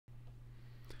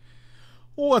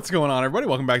What's going on, everybody?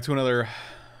 Welcome back to another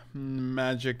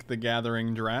Magic the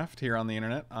Gathering draft here on the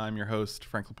internet. I'm your host,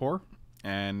 Frank Lepore,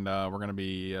 and we're going to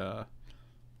be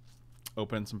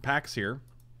opening some packs here.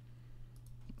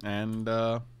 And,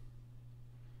 you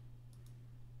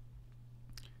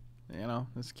know,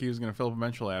 this queue is going to fill up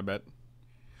eventually, I bet.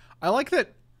 I like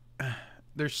that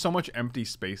there's so much empty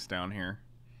space down here.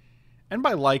 And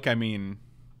by like, I mean,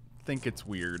 think it's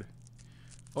weird.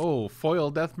 Oh,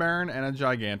 foil Death Baron and a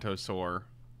Gigantosaur.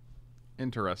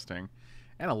 Interesting.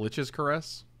 And a Lich's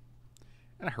Caress.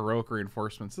 And a Heroic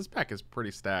Reinforcements. This pack is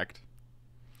pretty stacked.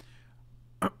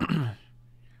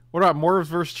 What about Morvs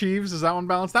versus Chiefs? Is that one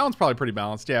balanced? That one's probably pretty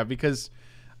balanced, yeah, because,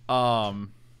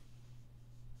 you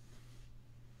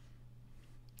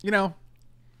know,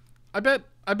 I bet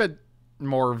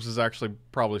Morvs is actually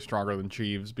probably stronger than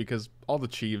Chiefs because all the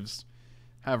Chiefs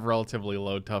have relatively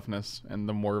low toughness, and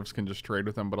the Morvs can just trade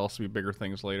with them, but also be bigger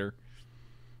things later.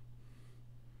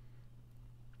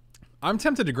 I'm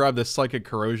tempted to grab this Psychic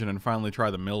Corrosion and finally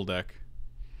try the mill deck.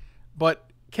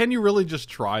 But can you really just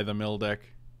try the mill deck?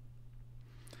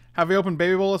 Have we opened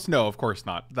Baby Bolus? No, of course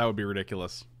not. That would be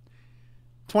ridiculous.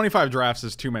 25 drafts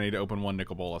is too many to open one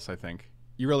Nicol Bolas, I think.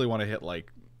 You really want to hit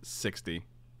like 60.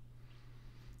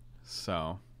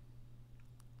 So...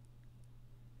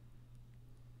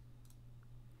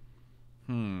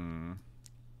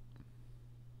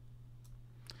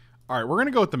 Alright, we're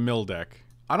gonna go with the mill deck.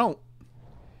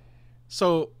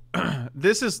 So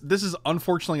this is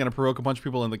unfortunately gonna provoke a bunch of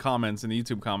people in the comments, in the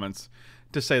YouTube comments,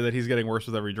 to say that he's getting worse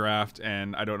with every draft,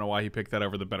 and I don't know why he picked that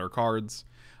over the better cards.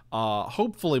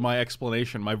 Hopefully my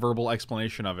explanation, my verbal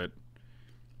explanation of it,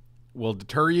 will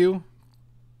deter you,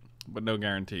 but no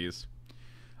guarantees.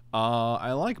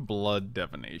 I like Blood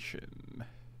Divination.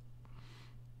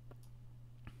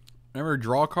 Remember,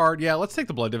 draw a card? Yeah, let's take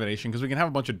the Blood Divination, because we can have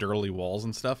a bunch of dirty walls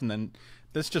and stuff, and then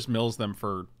this just mills them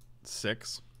for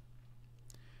 6.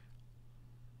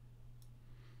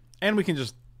 And we can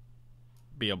just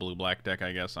be a blue-black deck,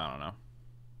 I guess. I don't know.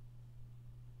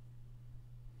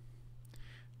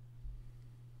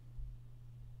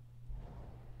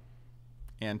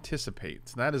 Anticipate.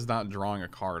 That is not drawing a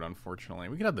card, unfortunately.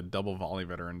 We could have the double volley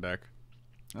veteran deck.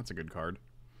 That's a good card.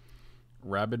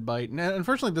 Rabid Bite. Nah,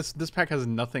 unfortunately, this pack has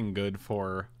nothing good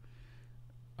for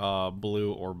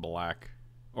blue or black.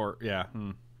 Or, yeah.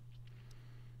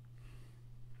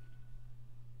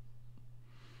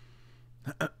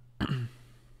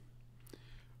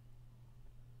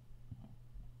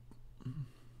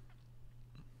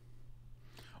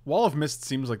 Wall of Mist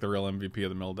seems like the real MVP of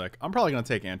the mill deck. I'm probably going to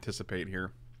take Anticipate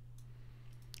here.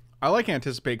 I like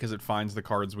Anticipate because it finds the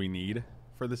cards we need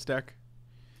for this deck.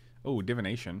 Oh,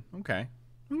 Divination. Okay.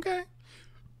 Okay.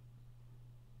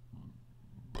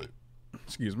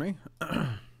 Excuse me.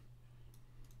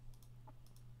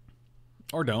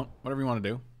 Or don't. Whatever you want to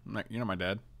do. You're not my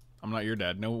dad. I'm not your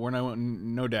dad. No,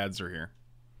 no dads are here.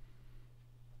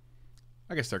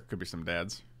 I guess there could be some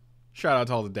dads. Shout out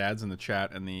to all the dads in the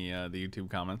chat and the YouTube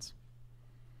comments.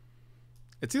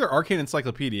 It's either Arcane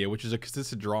Encyclopedia, which is a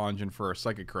consistent draw engine for a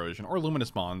Psychic Corrosion, or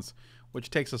Luminous Bonds, which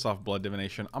takes us off Blood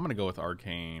Divination. I'm going to go with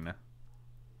Arcane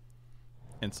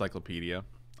Encyclopedia.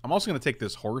 I'm also going to take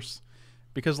this Horse,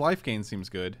 because Life Gain seems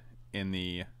good in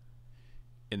the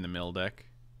mill deck.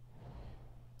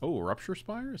 Oh, Rupture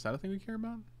Spire? Is that a thing we care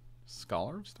about?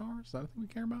 Scholar of Stars? Is that a thing we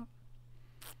care about?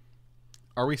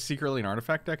 Are we secretly an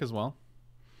artifact deck as well?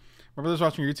 Remember those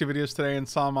watching YouTube videos today and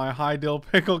saw my High Dill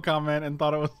Pickle comment and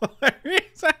thought it was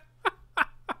hilarious?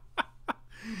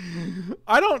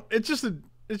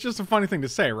 It's just a funny thing to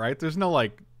say, right? There's no,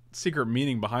 like, secret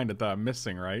meaning behind it that I'm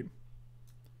missing, right?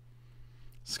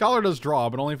 Scholar does draw,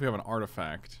 but only if we have an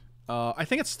artifact. I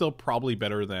think it's still probably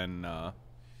better than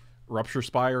Rupture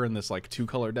Spire in this, like,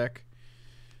 2-color deck.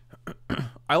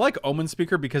 I like Omen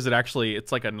Speaker because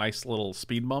it's like a nice little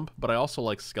speed bump, but I also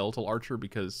like Skeletal Archer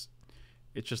because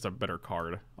it's just a better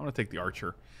card. I'm going to take the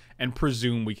Archer and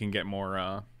presume we can get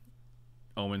more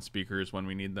Omen Speakers when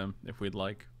we need them, if we'd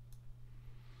like.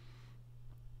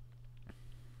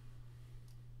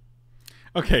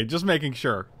 Okay, just making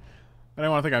sure. I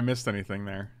don't want to think I missed anything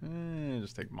there.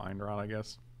 Just take Mind Rot, I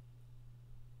guess.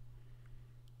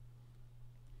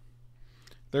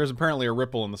 There's apparently a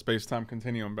ripple in the space-time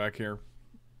continuum back here.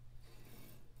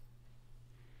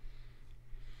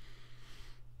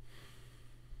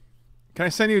 Can I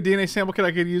send you a DNA sample kit?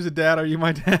 I could use it, Dad. Are you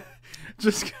my dad?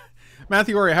 Just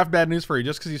Matthew Ori, I have bad news for you.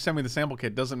 Just because you send me the sample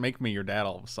kit doesn't make me your dad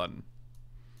all of a sudden.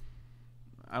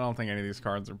 I don't think any of these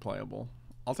cards are playable.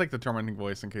 I'll take the Tormenting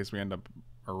Voice in case we end up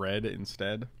a red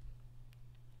instead.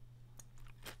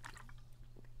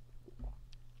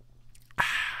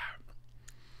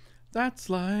 That's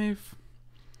life.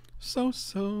 So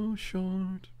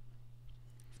short.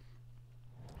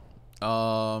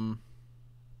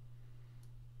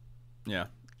 Yeah.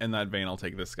 In that vein, I'll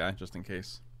take this guy just in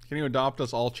case. Can you adopt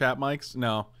us all chat mics?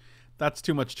 No. That's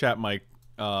too much chat mic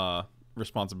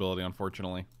responsibility,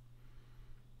 unfortunately.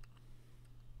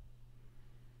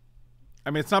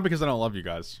 I mean, it's not because I don't love you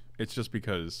guys. It's just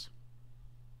because...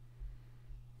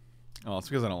 Oh, it's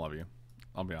because I don't love you.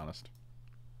 I'll be honest.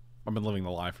 I've been living the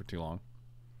lie for too long.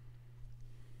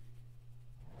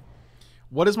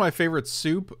 What is my favorite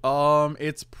soup?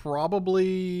 It's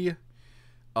probably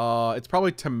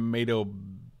tomato...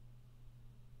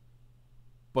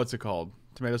 What's it called?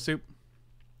 Tomato soup?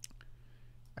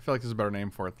 I feel like there's a better name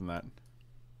for it than that.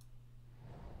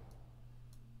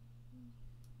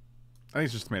 I think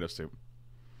it's just tomato soup.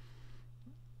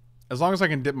 As long as I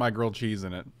can dip my grilled cheese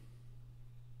in it.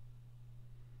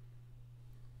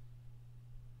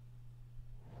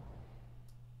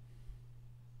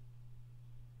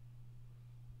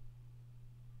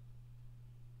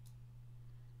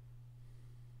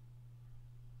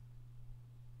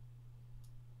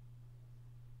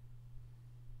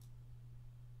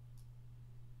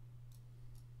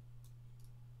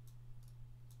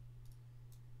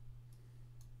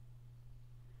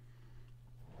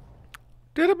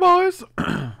 Did it, boys?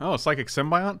 Oh, Psychic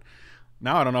Symbiont?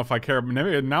 Now I don't know if I care.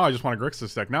 Maybe now I just want a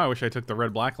Grixis deck. Now I wish I took the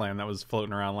red black land that was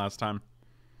floating around last time.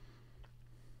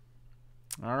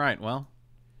 Alright, well.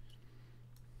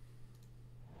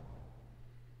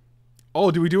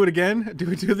 Oh, do we do it again? Do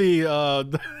we do the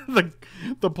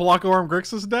Pelakka Worm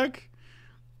Grixis deck?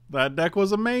 That deck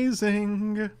was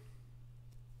amazing.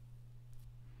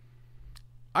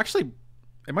 Actually,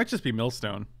 it might just be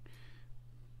Millstone.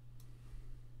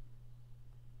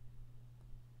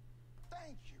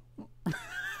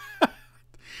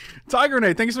 Tiger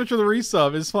Nate, thank you so much for the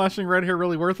resub. Is flashing red here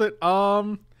really worth it?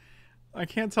 I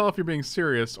can't tell if you're being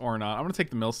serious or not. I'm gonna take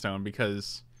the Millstone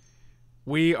because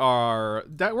we have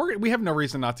no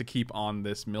reason not to keep on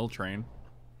this mill train.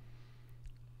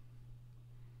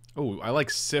 Oh, I like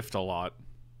Sift a lot.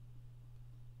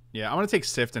 Yeah, I'm gonna take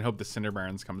Sift and hope the Cinder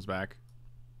Barons comes back.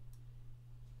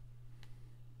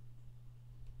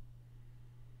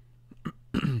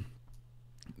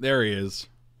 There he is.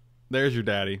 There's your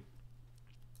daddy.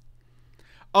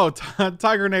 Oh,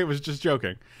 Tiger Nate was just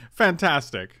joking.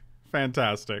 Fantastic.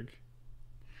 Fantastic.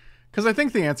 Because I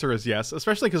think the answer is yes,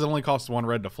 especially because it only costs 1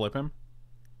 red to flip him.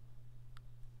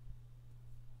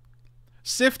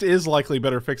 Sift is likely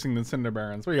better fixing than Cinder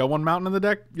Barons. But you got 1 mountain in the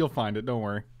deck? You'll find it, don't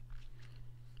worry.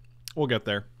 We'll get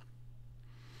there.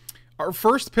 Our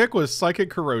first pick was Psychic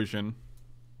Corrosion.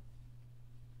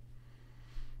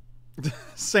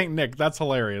 Saint Nick, that's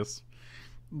hilarious.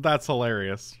 That's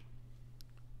hilarious.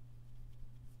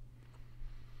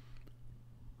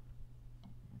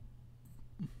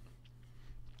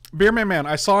 Beerman Man,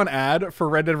 I saw an ad for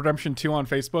Red Dead Redemption 2 on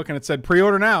Facebook and it said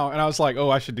pre-order now, and I was like, oh,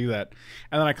 I should do that.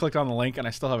 And then I clicked on the link and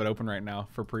I still have it open right now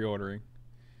for pre-ordering.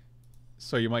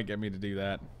 So you might get me to do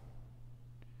that.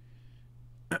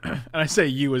 And I say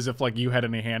you as if like you had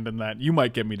any hand in that. You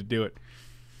might get me to do it.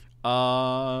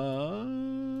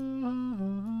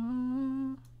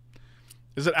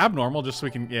 Is it abnormal just so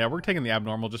we can... Yeah, we're taking the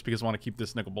abnormal just because I want to keep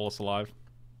this Nicol Bolas alive.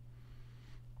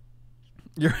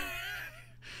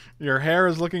 Your hair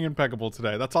is looking impeccable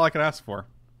today. That's all I can ask for.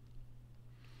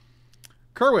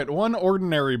 Kerwit, 1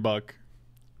 ordinary buck.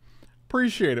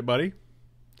 Appreciate it, buddy.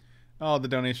 Oh, the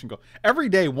donation goal. Every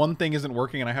day, one thing isn't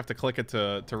working and I have to click it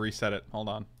to reset it. Hold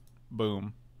on.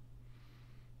 Boom.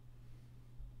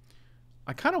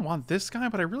 I kind of want this guy,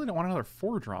 but I really don't want another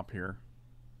 4-drop here.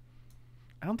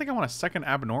 I don't think I want a second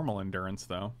abnormal endurance,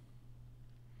 though.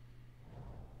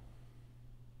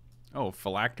 Oh,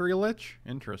 Phylactery Lich?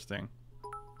 Interesting.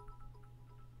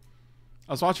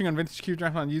 I was watching on Vintage Cube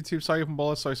Draft on YouTube, saw you open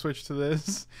Bolas, so I switched to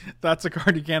this. That's a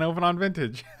card you can't open on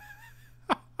Vintage.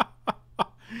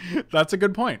 That's a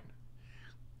good point.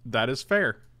 That is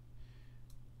fair.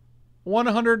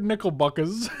 100 nickel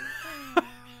buckas.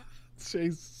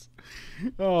 Jeez.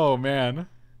 Oh, man.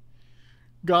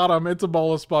 Got him. It's a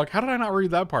Bolas buck. How did I not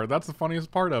read that part? That's the funniest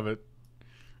part of it.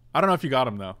 I don't know if you got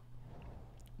him, though.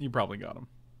 You probably got him.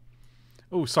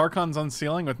 Oh, Sarkhan's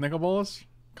Unsealing with Nicol Bolas?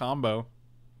 Combo.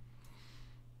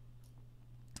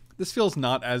 This feels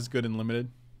not as good in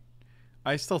Limited.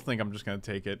 I still think I'm just going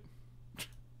to take it.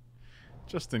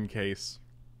 Just in case.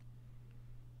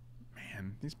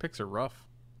 Man, these picks are rough.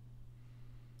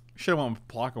 Should have went with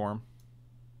Pelakka Worm.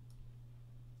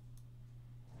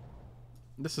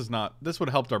 This is not... This would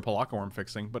have helped our Pelakka Worm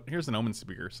fixing, but here's an Omen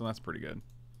Speaker, so that's pretty good.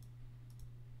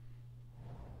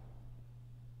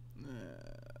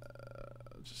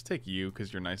 Just take you,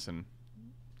 because you're nice and...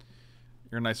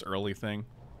 You're a nice early thing.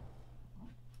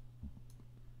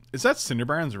 Is that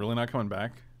Cinderbarons really not coming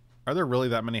back? Are there really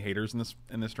that many haters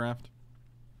in this draft?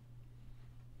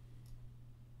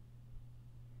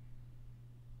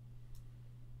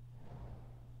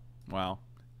 Wow.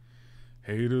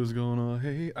 Haters gonna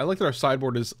hate. I like that our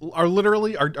sideboard is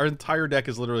literally our entire deck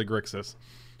is literally Grixis.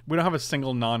 We don't have a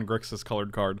single non-Grixis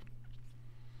colored card.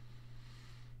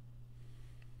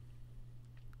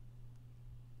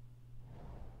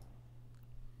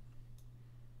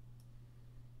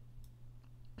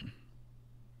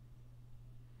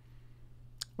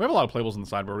 We have a lot of playables in the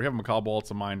sideboard. We have Macabre Waltz,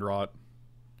 a Mind Rot.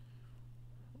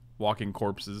 Walking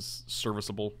Corpse is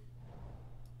serviceable.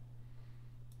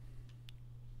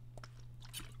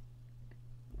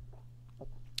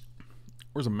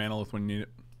 Where's a Manalith when you need it?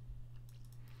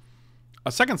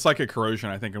 A second Psychic Corrosion,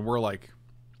 I think, and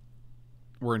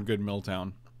we're in good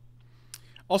Milltown.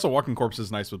 Also, Walking Corpse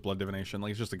is nice with Blood Divination.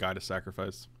 Like, it's just a guy to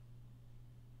sacrifice.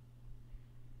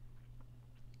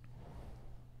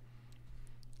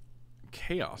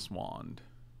 Chaos Wand.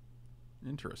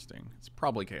 Interesting. It's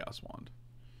probably Chaos Wand.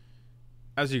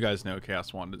 As you guys know,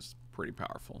 Chaos Wand is pretty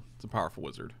powerful. It's a powerful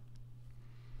wizard.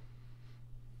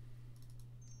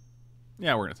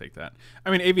 Yeah, we're going to take that.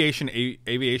 I mean, Aviation,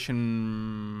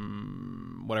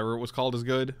 whatever it was called, is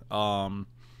good.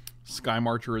 Sky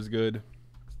Marcher is good.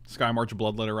 Sky March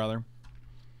Bloodletter, rather.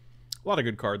 A lot of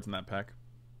good cards in that pack.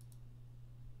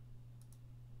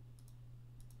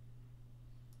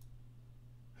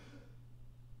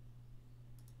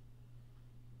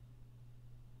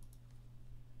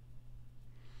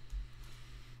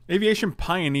 Aviation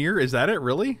Pioneer, is that it,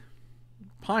 really?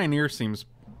 Pioneer seems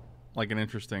like an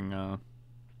interesting...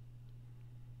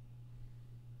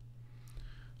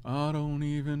 I don't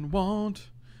even want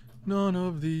none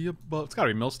of the above. It's gotta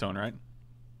be Millstone, right?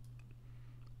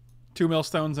 2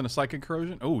 Millstones and a Psychic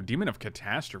Corrosion. Oh, Demon of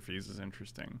Catastrophes is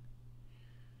interesting.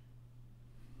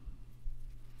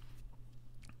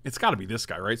 It's gotta be this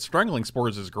guy, right? Strangling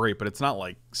Spores is great, but it's not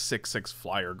like 6/6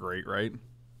 flyer great, right?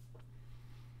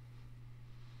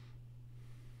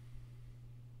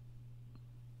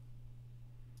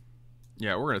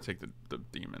 Yeah, we're gonna take the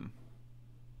Demon.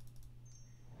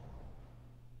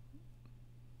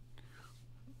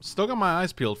 Still got my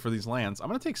eyes peeled for these lands. I'm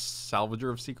going to take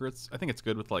Salvager of Secrets. I think it's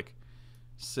good with, like,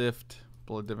 Sift,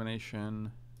 Blood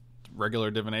Divination, regular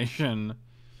Divination,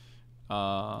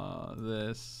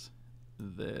 this.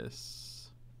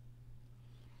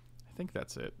 I think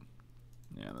that's it.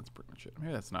 Yeah, that's pretty much it.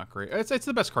 Maybe that's not great. It's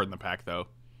the best card in the pack, though.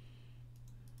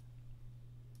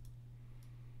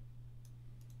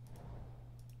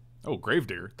 Oh,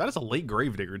 Gravedigger. That is a late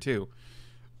Gravedigger, too.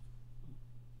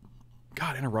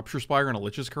 God, and a Rupture Spire and a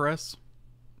Lich's Caress.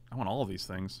 I want all of these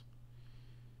things.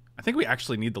 I think we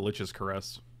actually need the Lich's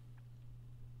Caress.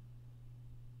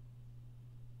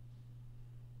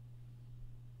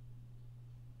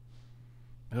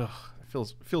 Ugh,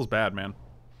 it feels bad, man.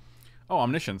 Oh,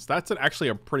 Omniscience. That's actually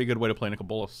a pretty good way to play Nicol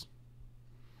Bolas.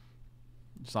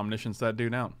 Just Omniscience that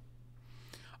dude out.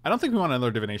 I don't think we want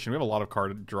another Divination. We have a lot of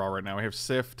card draw right now. We have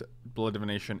Sift, Blood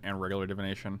Divination, and regular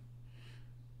Divination.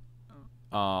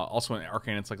 Also an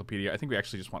Arcane Encyclopedia. I think we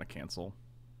actually just want to cancel.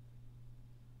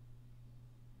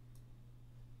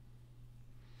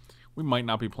 We might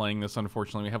not be playing this,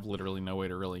 unfortunately. We have literally no way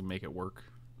to really make it work.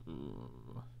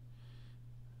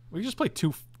 We just play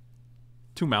two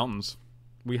mountains.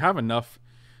 We have enough.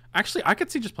 Actually, I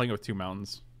could see just playing it with 2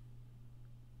 mountains.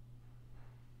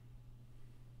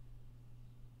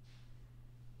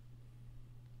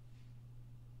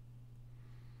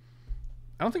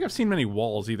 I don't think I've seen many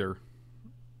walls either.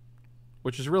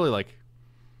 Which is really like...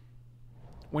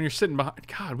 When you're sitting behind...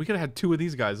 God, we could have had 2 of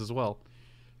these guys as well.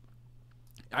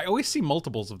 I always see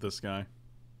multiples of this guy.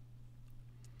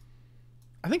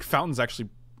 I think Fountain's actually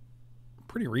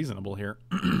pretty reasonable here.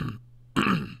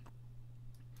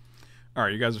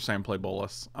 Alright, you guys are saying play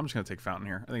Bolas. I'm just going to take Fountain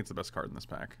here. I think it's the best card in this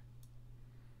pack.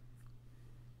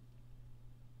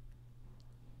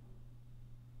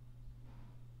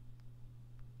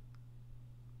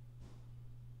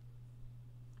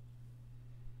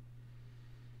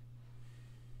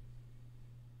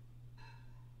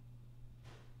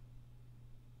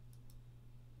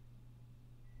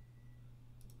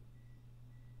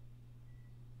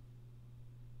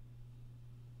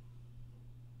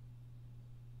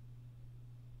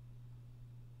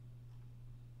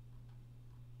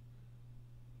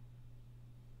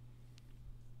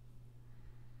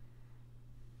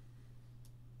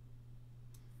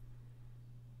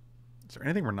 Is there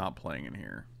anything we're not playing in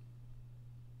here?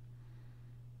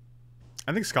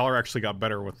 I think Scholar actually got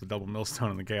better with the double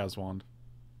Millstone and the Chaos Wand.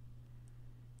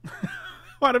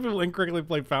 Why do people incorrectly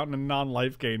play Fountain in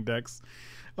non-life gain decks?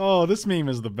 Oh, this meme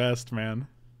is the best, man.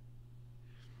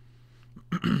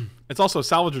 It's also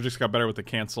Salvager just got better with the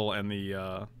cancel and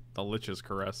the Lich's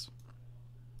Caress.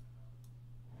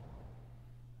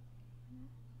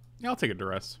 Yeah, I'll take a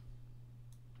Duress.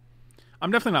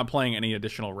 I'm definitely not playing any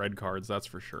additional red cards, that's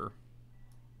for sure.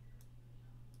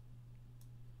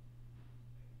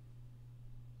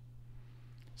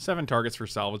 Seven targets for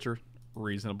Salvager.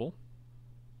 Reasonable.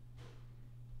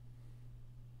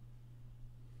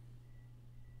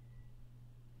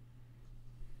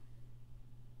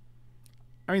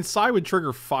 I mean, Sai would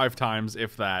trigger 5 times,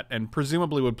 if that, and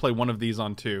presumably would play one of these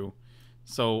on 2.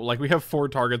 So, like, we have 4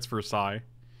 targets for Sai.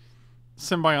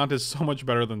 Symbiont is so much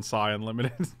better than Sai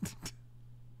Unlimited.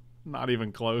 Not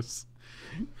even close.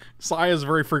 Sai is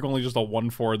very frequently just a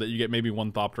 1/4 that you get maybe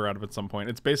 1 Thopter out of at some point.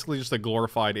 It's basically just a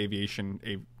glorified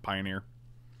aviation pioneer.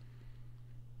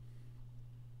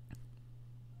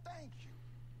 Thank you.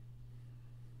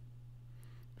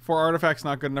 4 artifacts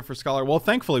not good enough for Scholar. Well,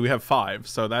 thankfully we have 5,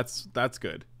 so that's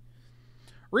good.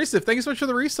 Resif, thank you so much for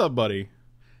the resub, buddy.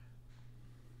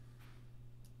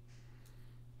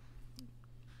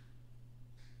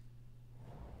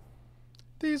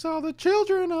 These are the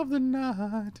children of the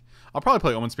night. I'll probably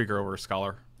play Omen Speaker over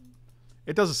Scholar.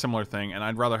 It does a similar thing, and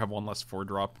I'd rather have 1 less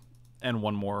 4-drop and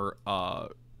 1 more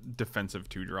defensive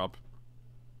 2-drop.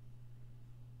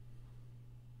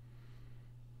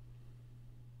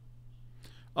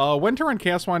 Winter on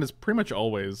Chaos Wine is pretty much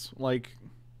always, like...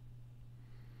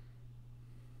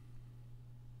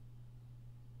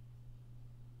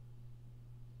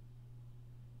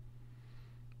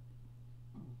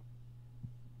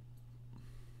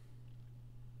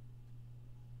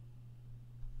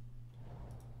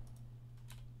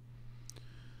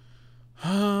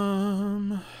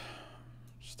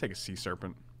 Just take a Sea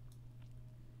Serpent.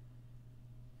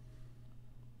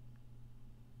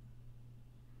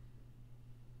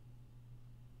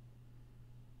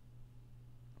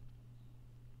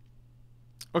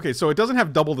 Okay, so it doesn't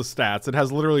have double the stats. It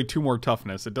has literally 2 more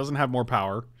toughness. It doesn't have more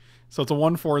power. So it's a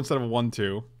 1/4 instead of a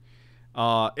 1/2.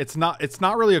 It's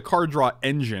not really a card draw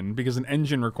engine, because an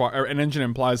engine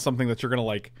implies something that you're gonna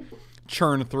like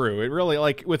churn through. It really,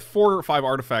 like, with 4 or 5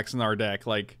 artifacts in our deck,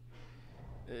 like,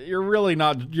 you're really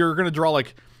not, you're gonna draw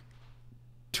like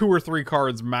 2 or 3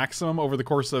 cards maximum over the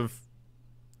course of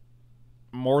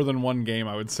more than 1 game,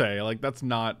 I would say. Like, that's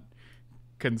not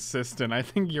consistent. I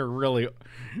think you're really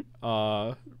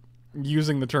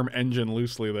using the term engine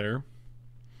loosely there.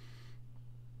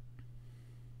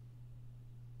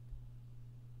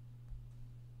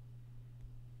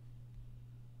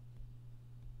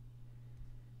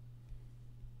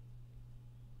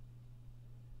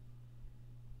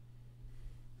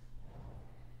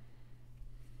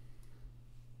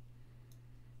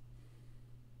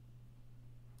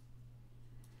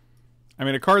 I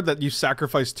mean, a card that you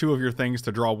sacrifice 2 of your things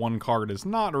to draw 1 card is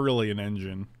not really an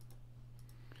engine.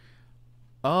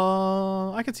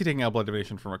 I could see taking out Blood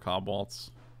Divination from a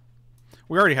Cobwaltz.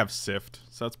 We already have Sift,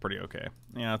 so that's pretty okay.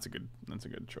 Yeah, that's a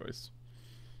good choice.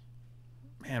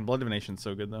 Man, Blood Divination's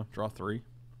so good though. Draw 3.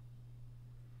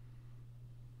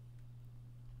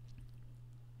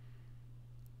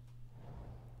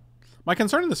 My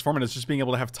concern in this format is just being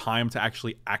able to have time to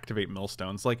actually activate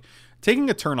Millstones. Like,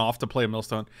 taking a turn off to play a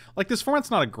Millstone. Like, this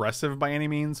format's not aggressive by any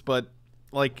means, but,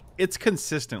 like, it's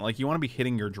consistent. Like, you want to be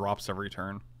hitting your drops every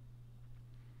turn.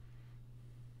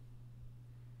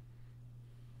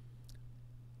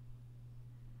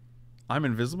 I'm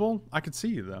invisible? I could see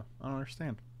you, though. I don't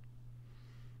understand.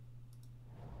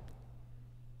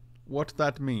 What's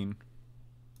that mean?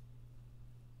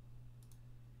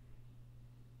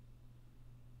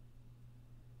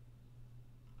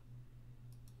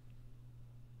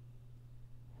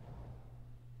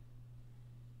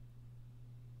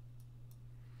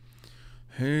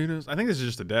 I think this is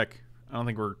just a deck. I don't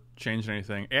think we're changing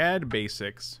anything. Add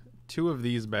basics. 2 of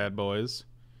these bad boys.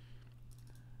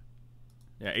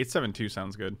 Yeah, 872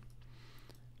 sounds good.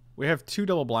 We have 2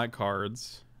 double black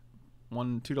cards.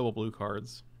 2 double blue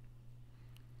cards.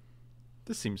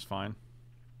 This seems fine.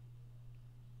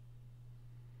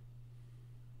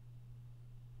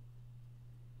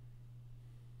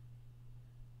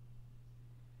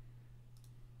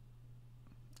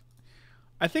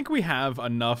 I think we have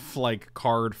enough, like,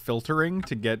 card filtering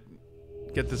to get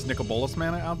this Nicol Bolas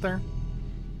mana out there.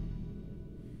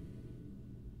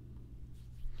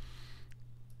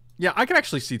 Yeah, I could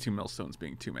actually see 2 Millstones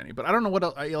being too many, but I don't know what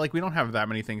else. Like, we don't have that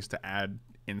many things to add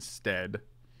instead.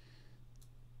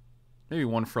 Maybe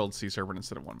 1 Frilled Sea Serpent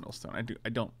instead of 1 Millstone. I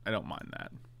don't mind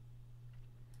that.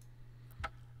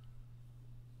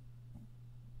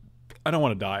 I don't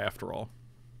want to die after all.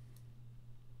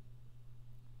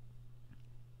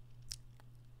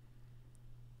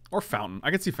 Or Fountain.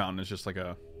 I could see Fountain as just like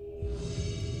a...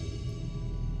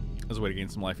 as a way to gain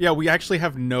some life. Yeah, we actually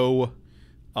have no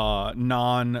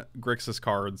non-Grixis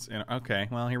cards. Okay,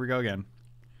 well, here we go again.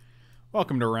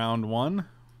 Welcome to round one,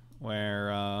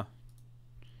 where...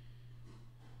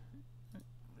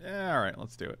 yeah, alright,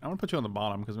 let's do it. I'm going to put you on the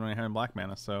bottom because we don't have any black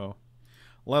mana, so...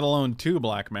 let alone 2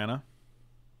 black mana.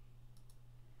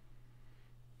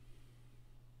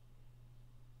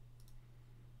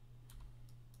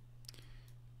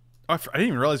 Oh, I didn't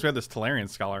even realize we had this Tolarian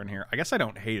Scholar in here. I guess I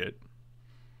don't hate it.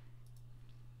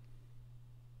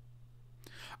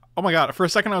 Oh my god, for a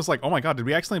second I was like, oh my god, did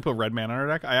we accidentally put red mana on our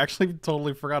deck? I actually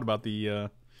totally forgot about the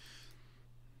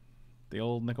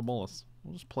old Nicol Bolas.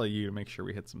 We'll just play you to make sure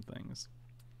we hit some things.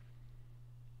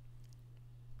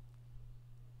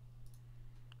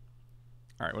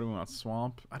 Alright, what do we want?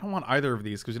 Swamp? I don't want either of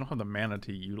these because we don't have the mana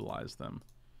to utilize them.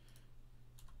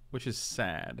 Which is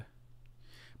sad.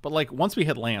 But, like, once we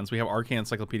hit lands, we have Arcane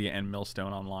Encyclopedia and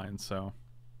Millstone online, so...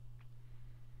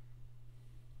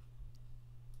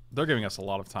 they're giving us a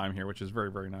lot of time here, which is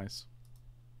very, very nice.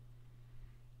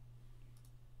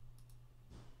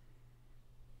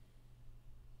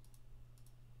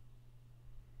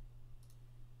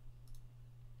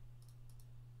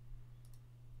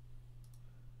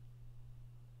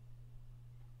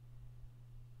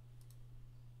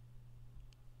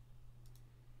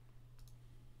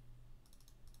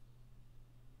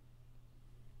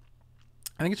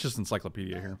 I think it's just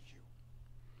Encyclopedia here.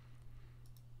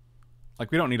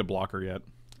 Like, we don't need a blocker yet.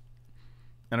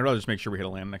 And I'd rather just make sure we hit a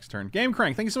land next turn. Game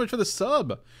Crank, thank you so much for the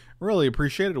sub. Really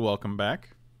appreciate it. Welcome back.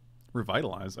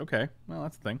 Revitalize. Okay. Well,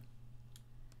 that's the thing.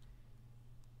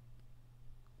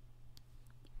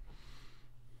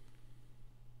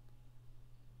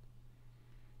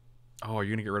 Oh, are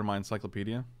you going to get rid of my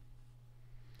Encyclopedia?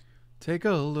 Take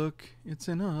a look. It's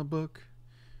in a book.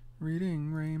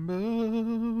 Reading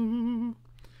Rainbow.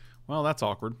 Well, that's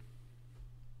awkward.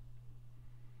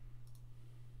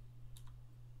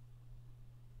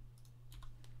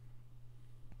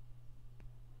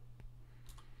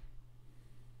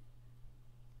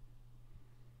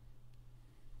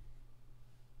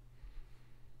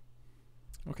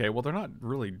 Okay, well, they're not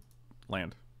really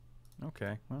land.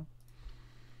 Okay, well.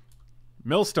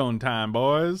 Millstone time,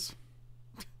 boys.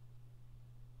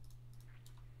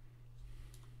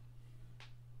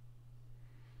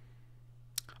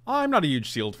 I'm not a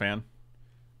huge sealed fan.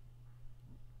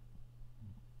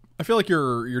 I feel like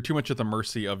you're too much at the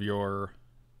mercy of your...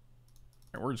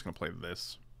 we're just going to play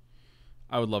this.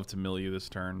 I would love to mill you this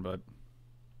turn, but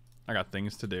I got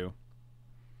things to do.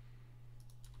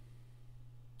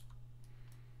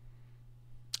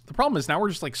 The problem is now we're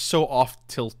just like so off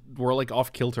tilt. We're like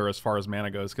off kilter as far as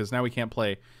mana goes because now we can't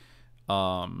play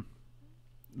Snapping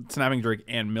Drake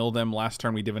and mill them. Last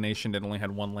turn we Divination and only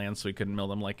had 1 land, so we couldn't mill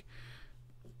them. Like,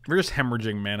 we're just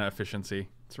hemorrhaging mana efficiency.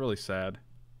 It's really sad.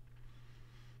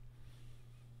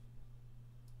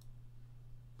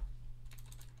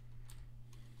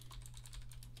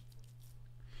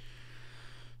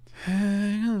 Take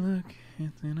a look,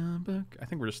 it's in a book. I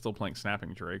think we're just still playing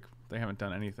Snapping Drake. They haven't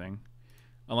done anything.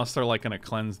 Unless they're like going to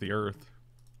cleanse the earth.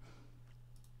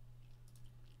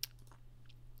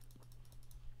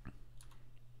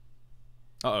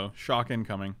 Uh-oh. Shock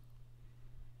incoming.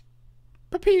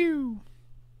 Pew!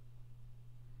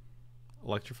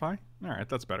 Electrify? Alright,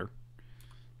 that's better.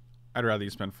 I'd rather you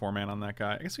spend 4 mana on that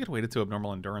guy. I guess we could have waited to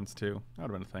Abnormal Endurance, too. That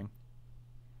would have been a thing.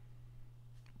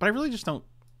 But I really just don't...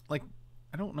 like,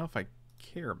 I don't know if I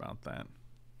care about that.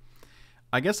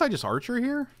 I guess I just Archer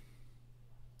here?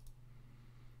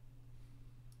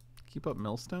 Keep up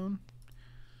Millstone?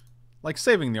 Like,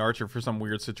 saving the Archer for some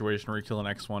weird situation where you kill an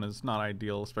X1 is not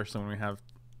ideal, especially when we have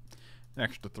an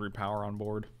extra 3 power on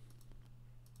board.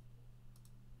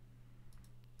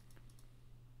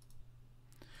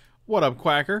 What up,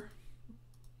 Quacker?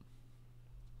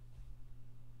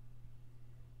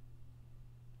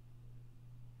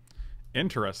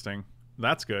 Interesting.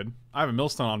 That's good. I have a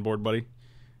Millstone on board, buddy.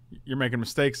 You're making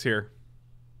mistakes here.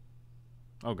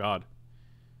 Oh, God.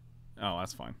 Oh,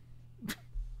 that's fine.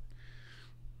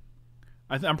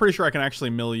 I'm pretty sure I can actually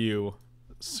mill you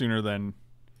sooner than...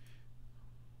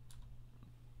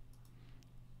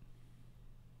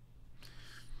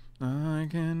 I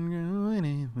can go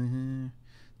anywhere.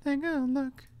 Take a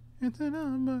look. It's in a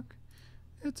book.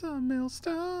 It's a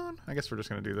millstone. I guess we're just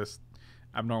going to do this.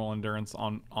 Abnormal Endurance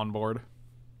on board.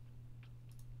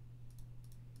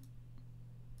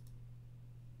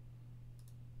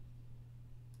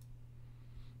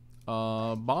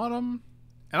 Bottom.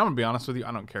 And I'm going to be honest with you,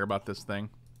 I don't care about this thing.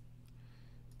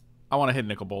 I want to hit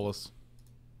Nicol Bolas.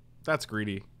 That's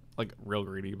greedy. Like, real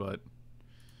greedy, but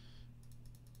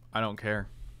I don't care.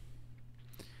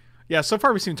 Yeah, so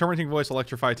far we've seen Tormenting Voice,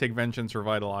 Electrify, Take Vengeance,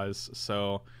 Revitalize.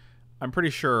 So I'm pretty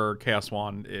sure Chaos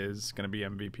Wand is going to be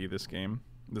MVP this game,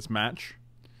 this match.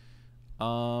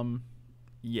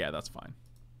 Yeah, that's fine.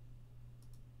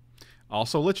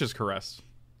 Also, Lich's Caress.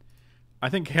 I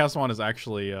think Chaos Wand is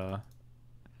actually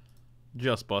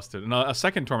just busted. And a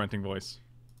second Tormenting Voice.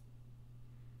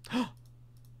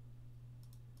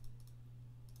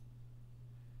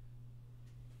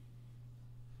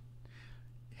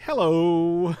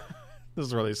 Hello. This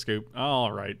is really a scoop.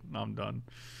 All right, I'm done.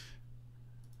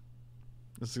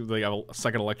 This is like a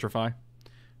second Electrify,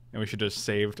 and we should just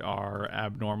saved our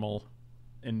abnormal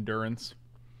endurance.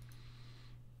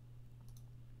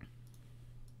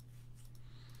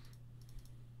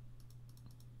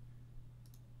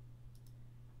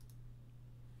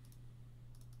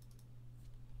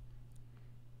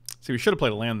 See, we should have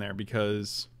played a land there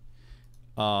because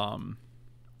and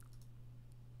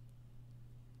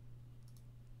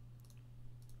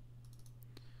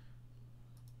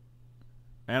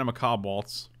a Macabre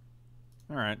Waltz.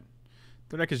 Alright.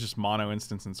 Their deck is just mono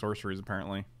instants and sorceries,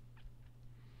 apparently.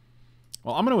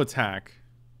 Well, I'm going to attack.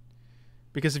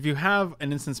 Because if you have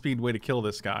an instant speed way to kill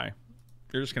this guy,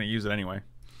 you're just going to use it anyway.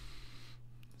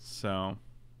 So...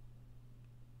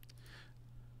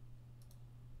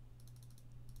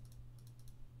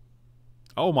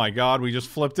 Oh my god, we just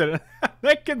flipped it.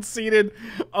 They conceded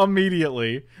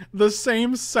immediately. The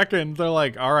same second, they're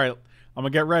like, alright, I'm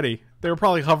gonna get ready. They were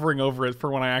probably hovering over it for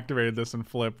when I activated this and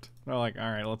flipped. They're like,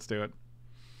 alright, let's do it.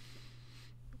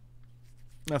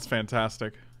 That's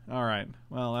fantastic. Alright,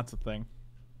 well, that's a thing.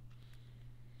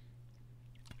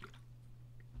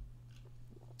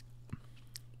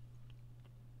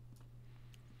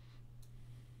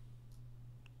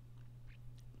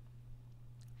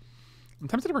 I'm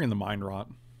tempted to bring in the Mind Rot.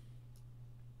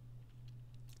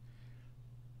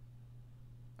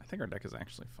 I think our deck is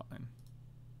actually fine.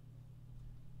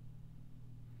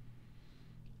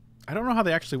 I don't know how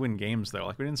they actually win games, though.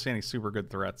 Like, we didn't see any super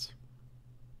good threats.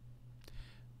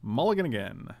 Mulligan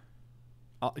again.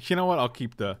 You know what? I'll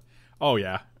keep the... Oh,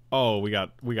 yeah. Oh, we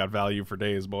got value for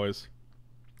days, boys.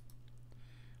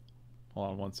 Hold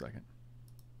on one second.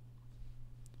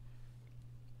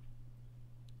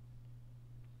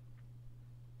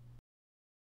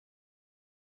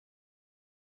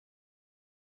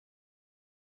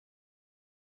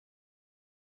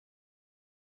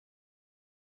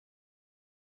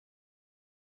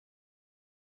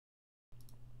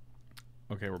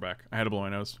 Okay, we're back. I had to blow my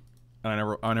nose. And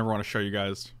I never want to show you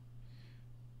guys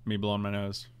me blowing my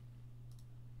nose.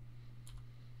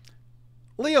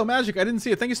 Leo Magic, I didn't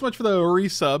see it. Thank you so much for the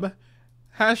resub.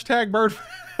 Hashtag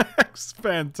Birdfax.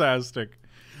 Fantastic.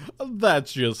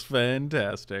 That's just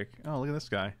fantastic. Oh, look at this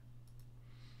guy.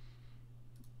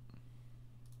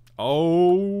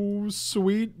 Oh,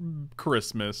 sweet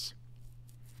Christmas.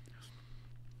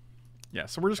 Yeah,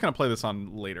 so we're just going to play this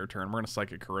on later turn. We're going to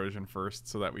Psychic Corrosion first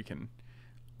so that we can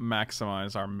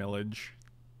maximize our millage.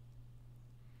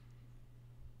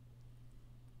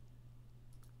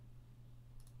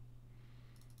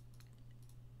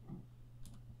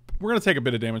 We're going to take a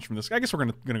bit of damage from this. I guess we're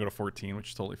going to go to 14, which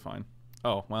is totally fine.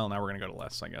 Oh, well, now we're going to go to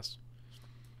less, I guess.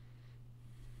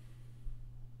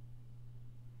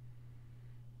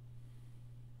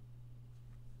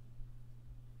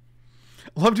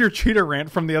 Loved your cheater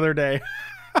rant from the other day.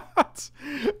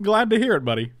 Glad to hear it,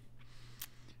 buddy.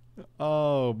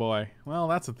 Oh, boy. Well,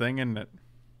 that's a thing, isn't it?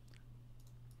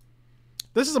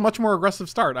 This is a much more aggressive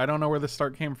start. I don't know where this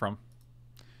start came from.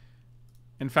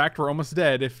 In fact, we're almost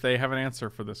dead if they have an answer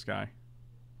for this guy.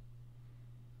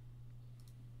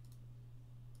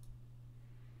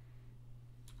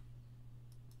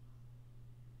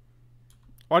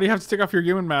 Why do you have to take off your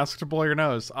human mask to blow your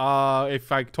nose?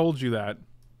 If I told you that...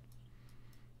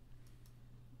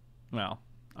 Well,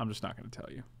 I'm just not going to tell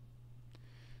you.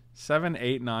 7,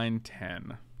 8, 9,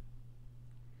 10.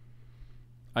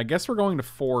 I guess we're going to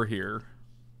 4 here.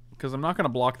 Because I'm not going to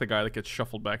block the guy that gets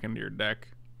shuffled back into your deck.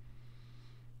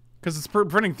 Because it's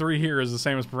preventing 3 here is the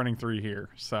same as preventing 3 here.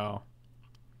 So...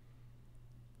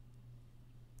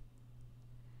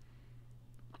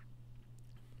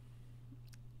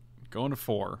 Going to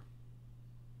 4.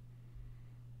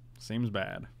 Seems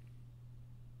bad.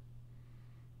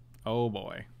 Oh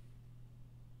boy.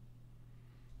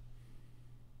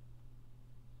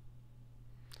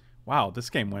 Wow, this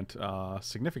game went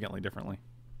significantly differently.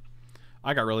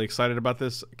 I got really excited about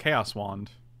this Chaos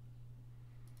Wand.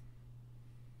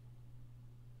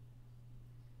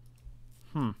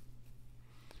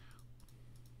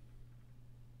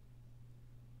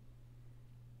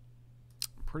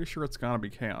 Pretty sure it's gonna be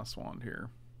Chaos Wand here.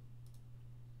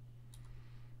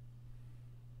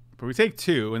 But we take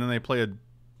 2, and then they play a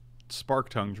Spark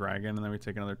Tongue Dragon, and then we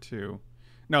take another 2.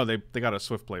 No, they got a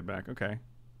Swiftblade back. Okay.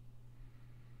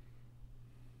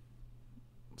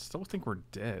 Still think we're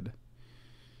dead.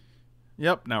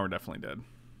 Yep, now we're definitely dead.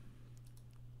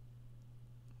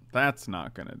 That's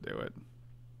not gonna do it.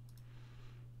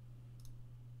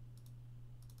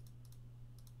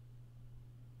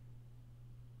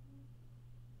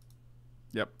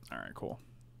 Yep. All right, cool.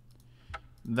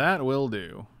 That will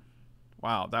do.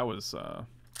 Wow, that was a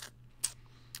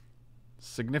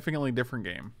significantly different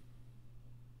game.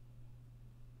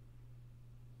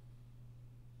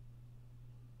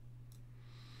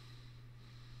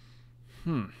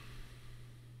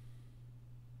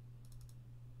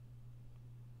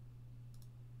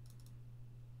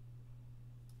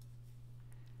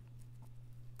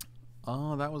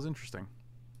 Oh, that was interesting.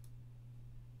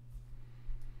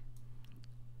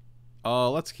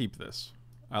 Let's keep this.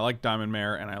 I like Diamond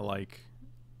Mare, and I like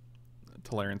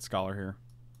Tolarian Scholar here.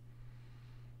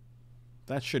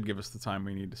 That should give us the time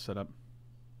we need to set up.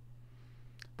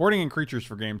 Boarding in creatures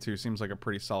for game 2 seems like a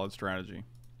pretty solid strategy.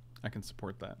 I can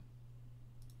support that.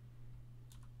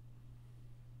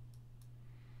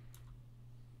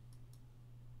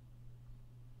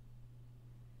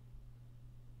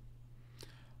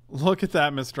 Look at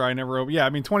that, Mr. I never opened. Yeah,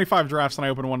 I mean, 25 drafts and I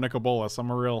opened 1 Nicol Bolas.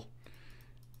 I'm a real...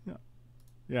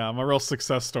 Yeah, I'm a real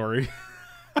success story.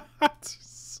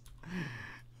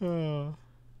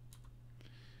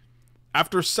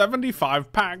 After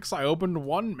 75 packs, I opened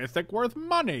 1 mythic worth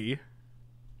money.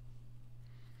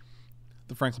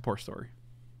 The Frank Lepore story.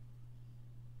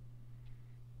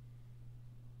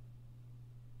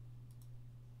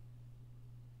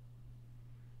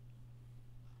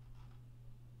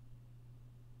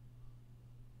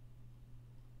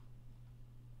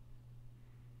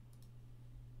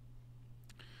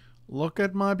 Look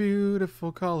at my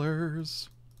beautiful colors.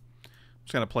 I'm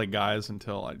just going to play guys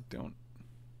until I don't.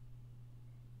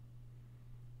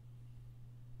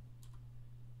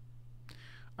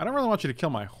 I don't really want you to kill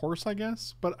my horse, I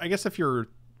guess. But I guess if you're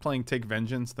playing Take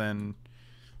Vengeance, then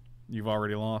you've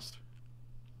already lost.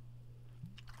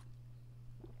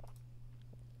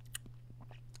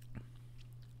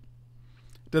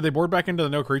 Did they board back into the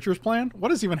no creatures plan?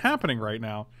 What is even happening right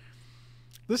now?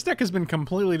 This deck has been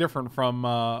completely different from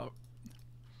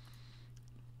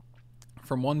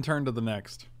one turn to the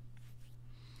next.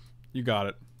 You got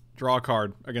it. Draw a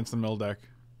card against the mill deck.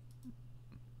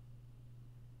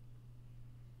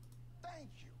 Thank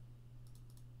you.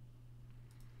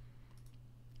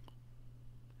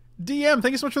 DM,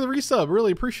 thank you so much for the resub.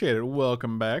 Really appreciate it.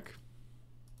 Welcome back.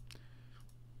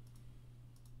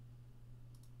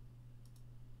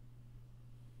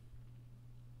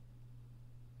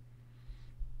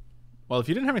 Well, if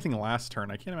you didn't have anything last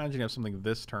turn, I can't imagine you have something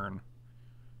this turn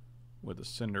with the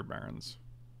Cinder Barons.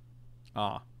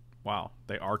 Ah, wow.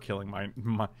 They are killing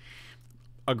my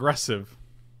aggressive.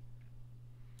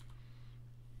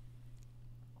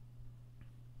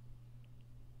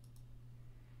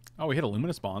 Oh, we hit a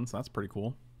Luminous Bonds. That's pretty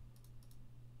cool.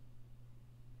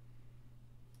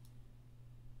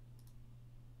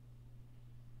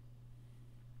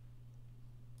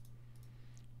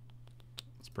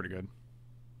 That's pretty good.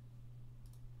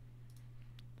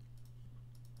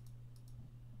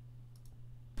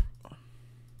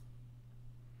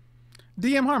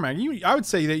 DM Harnack, I would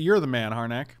say that you're the man,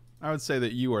 Harnack. I would say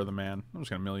that you are the man. I'm just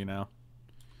going to mill you now.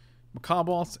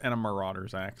 Macaboss and a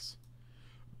Marauder's Axe.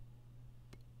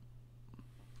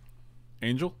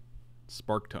 Angel?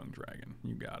 Spark Tongue Dragon.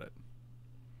 You got it.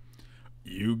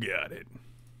 You got it.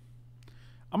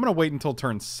 I'm going to wait until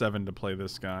turn 7 to play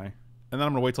this guy. And then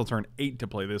I'm going to wait till turn 8 to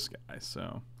play this guy,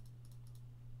 so...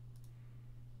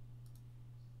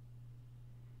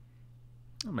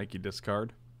 I'll make you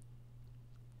discard.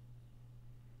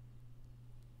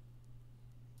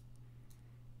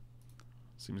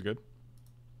 Seems good.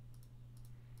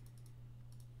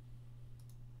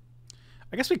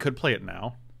 I guess we could play it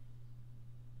now.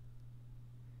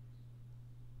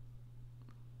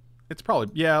 It's probably...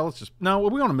 Yeah, let's just... No,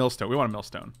 we want a Millstone. We want a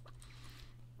Millstone.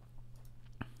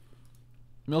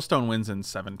 Millstone wins in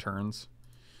 7 turns.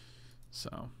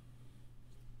 So...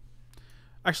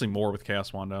 Actually more with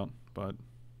Chaos Wand out, but...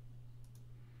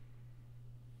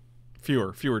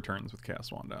 Fewer turns with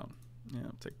Chaos Wand out.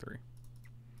 Yeah, take 3.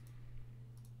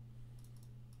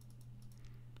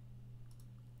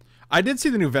 I did see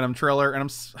the new Venom trailer, and I'm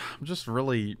just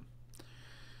really...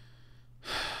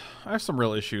 I have some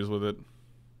real issues with it.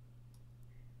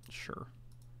 Sure.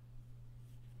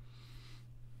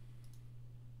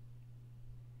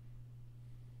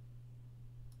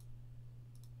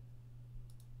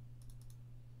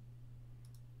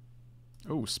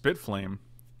 Oh, spit flame.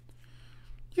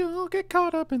 You'll get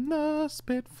caught up in the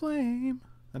spit flame.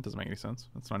 That doesn't make any sense.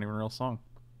 That's not even a real song.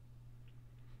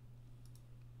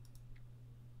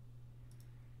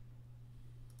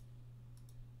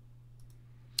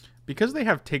 Because they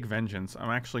have Take Vengeance, I'm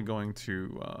actually going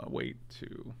to wait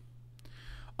to...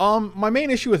 my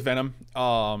main issue with Venom...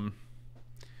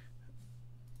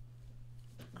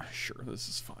 Sure, this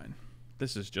is fine.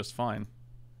 This is just fine.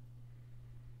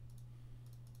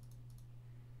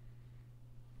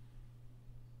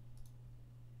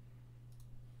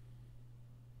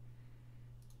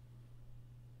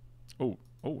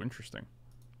 Oh, interesting.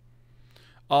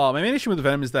 My main issue with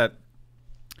Venom is that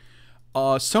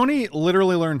Sony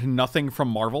literally learned nothing from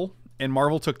Marvel, and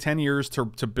Marvel took 10 years to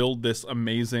build this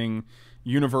amazing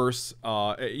universe.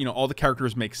 You know, all the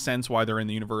characters make sense why they're in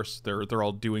the universe. They're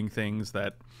all doing things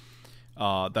that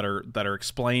are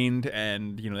explained,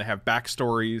 and you know, they have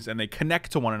backstories and they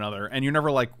connect to one another. And you're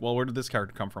never like, well, where did this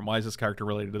character come from? Why is this character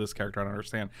related to this character? I don't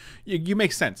understand. You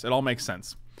make sense. It all makes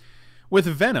sense. With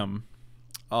Venom,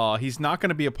 he's not going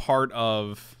to be a part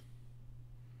of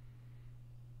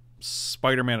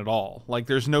Spider-Man at all. Like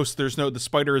the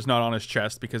spider is not on his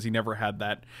chest because he never had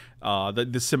that.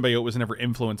 The symbiote was never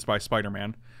influenced by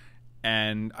Spider-Man,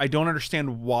 and I don't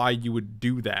understand why you would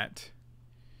do that.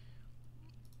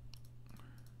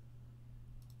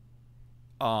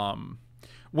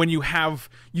 When you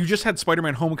just had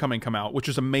Spider-Man Homecoming come out, which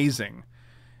is amazing,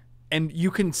 and you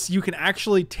can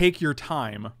actually take your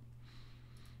time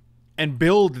and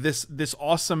build this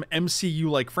awesome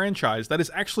MCU-like franchise that is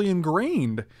actually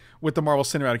ingrained with the Marvel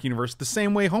Cinematic Universe the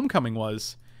same way Homecoming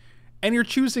was. And you're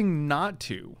choosing not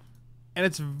to. And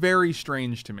it's very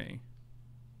strange to me.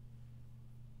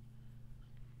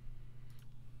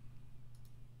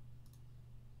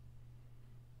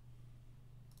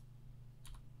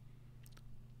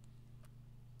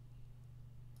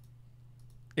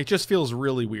 It just feels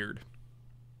really weird.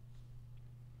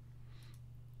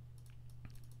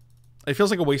 It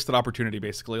feels like a wasted opportunity,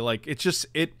 basically. Like, it's just,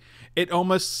 it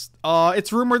almost,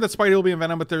 it's rumored that Spidey will be in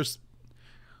Venom, but there's,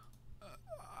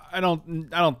 I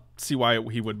don't see why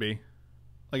he would be.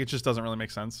 Like, it just doesn't really make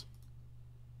sense.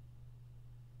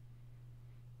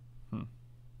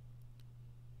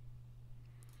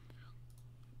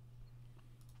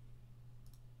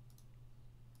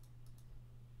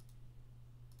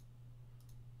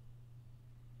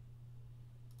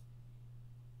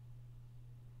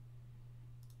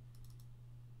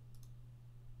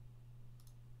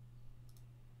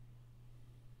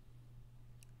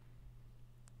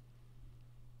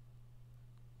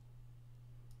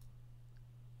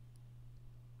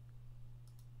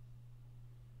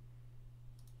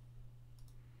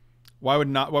 Why would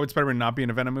Spider-Man not be in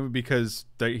a Venom movie? Because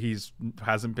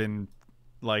hasn't been,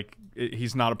 like,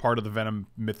 he's not a part of the Venom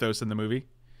mythos in the movie.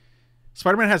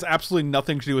 Spider-Man has absolutely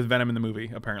nothing to do with Venom in the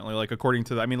movie, apparently. Like, according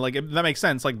to that, I mean, like, that makes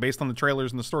sense. Like, based on the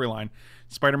trailers and the storyline,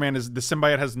 the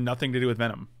symbiote has nothing to do with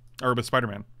Venom or with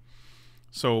Spider-Man.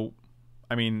 So,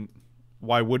 I mean,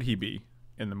 why would he be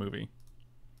in the movie?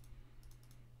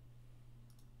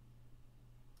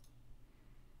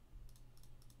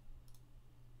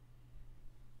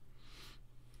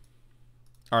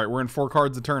 All right, we're in 4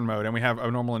 cards a turn mode, and we have a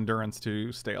normal endurance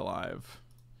to stay alive.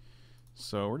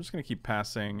 So we're just going to keep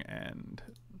passing and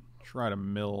try to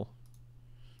mill.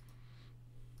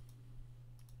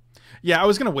 Yeah, I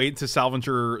was going to wait to salvage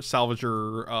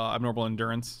your abnormal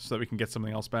endurance so that we can get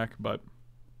something else back, but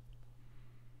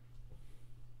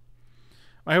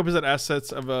my hope is that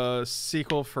assets of a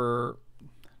sequel. Is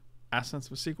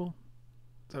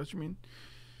that what you mean?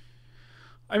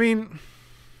 I mean,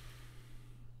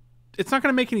 it's not going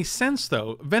to make any sense,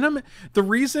 though. The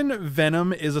reason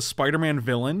Venom is a Spider-Man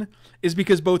villain is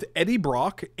because both Eddie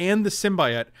Brock and the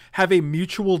symbiote have a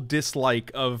mutual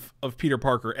dislike of Peter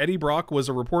Parker. Eddie Brock was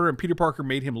a reporter, and Peter Parker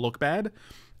made him look bad.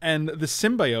 And the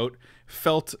symbiote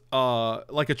felt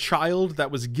like a child that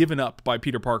was given up by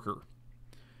Peter Parker.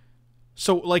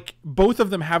 So, like, both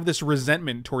of them have this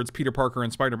resentment towards Peter Parker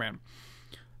and Spider-Man.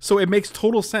 So it makes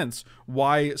total sense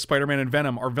why Spider-Man and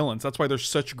Venom are villains. That's why they're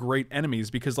such great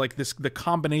enemies, because like the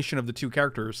combination of the two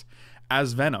characters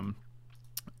as Venom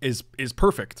is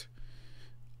perfect.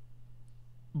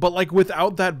 But like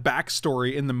without that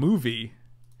backstory in the movie,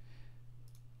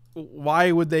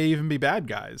 why would they even be bad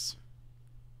guys?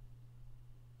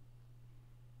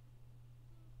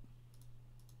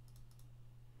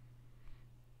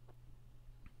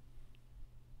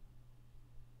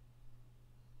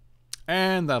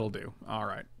 And that'll do. All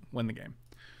right. Win the game.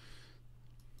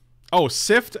 Oh,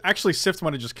 Sift? Actually, Sift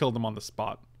might have just killed him on the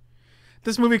spot.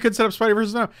 This movie could set up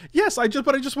Spider-Verse now. Yes, I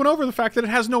just went over the fact that it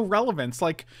has no relevance.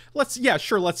 Like, let's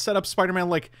set up Spider-Man.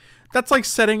 Like, that's like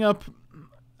setting up.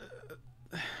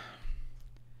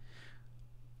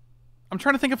 I'm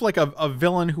trying to think of like a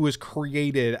villain who is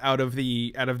created out of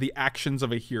the actions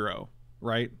of a hero,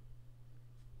 right?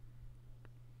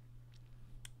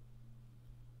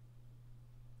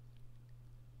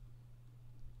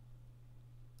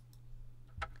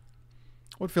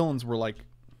 What villains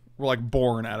were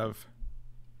born out of?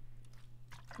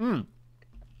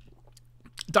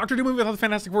 Doctor Doom movie without the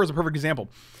Fantastic Four is a perfect example.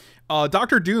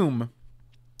 Doctor Doom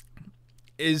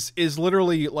is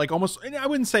literally like almost, I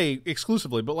wouldn't say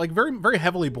exclusively, but like very very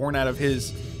heavily born out of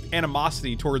his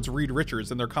animosity towards Reed Richards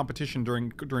and their competition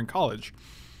during college.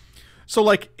 So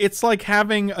like it's like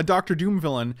having a Doctor Doom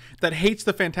villain that hates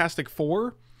the Fantastic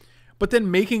Four, but then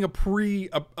making a pre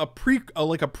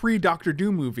Doctor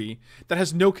Doom movie that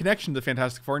has no connection to the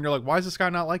Fantastic Four, and you're like, why is this guy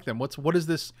not like them? What is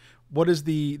this? What is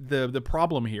the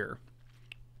problem here?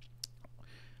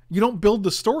 You don't build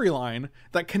the storyline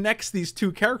that connects these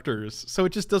two characters, so it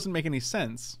just doesn't make any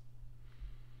sense.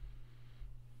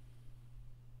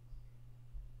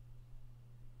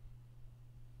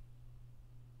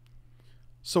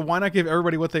 So why not give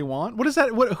everybody what they want? What is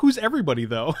that? Who's everybody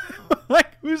though?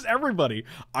 Like, who's everybody?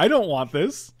 I don't want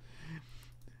this.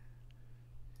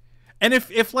 And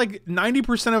if like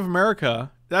 90% of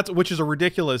America, which is a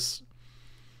ridiculous,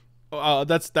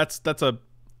 that's a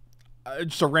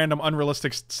just a random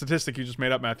unrealistic statistic you just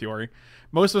made up, Matthew Ori.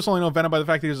 Most of us only know Venom by the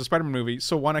fact that he was a Spider-Man movie.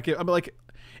 So why not give? I mean, like,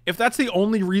 if that's the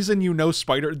only reason you know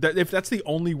if that's the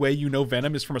only way you know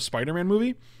Venom is from a Spider-Man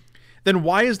movie, then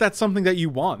why is that something that you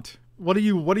want? What do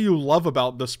you love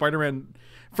about the Spider-Man?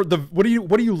 What do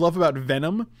you love about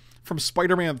Venom from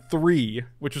Spider-Man 3,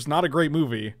 which was not a great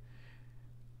movie,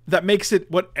 that makes it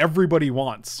what everybody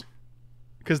wants?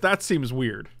 Because that seems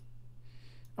weird.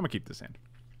 I'm gonna keep this in.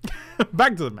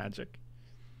 Back to the magic.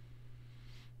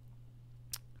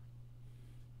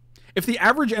 If the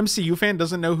average MCU fan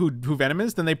doesn't know who Venom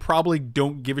is, then they probably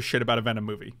don't give a shit about a Venom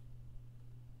movie.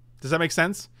 Does that make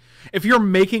sense? If you're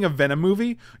making a Venom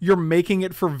movie, you're making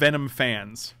it for Venom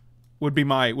fans. Would be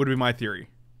my theory.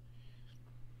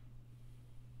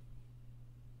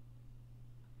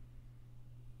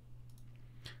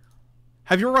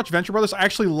 Have you ever watched Venture Brothers? I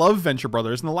actually love Venture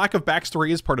Brothers, and the lack of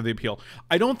backstory is part of the appeal.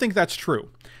 I don't think that's true.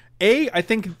 I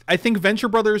think Venture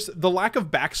Brothers, the lack of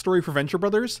backstory for Venture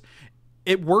Brothers,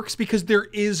 it works because there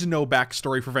is no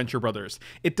backstory for Venture Brothers.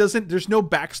 There's no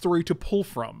backstory to pull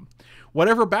from.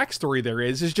 Whatever backstory there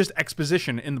is just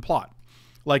exposition in the plot.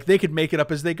 Like, they could make it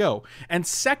up as they go. And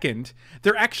second,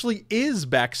 there actually is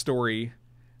backstory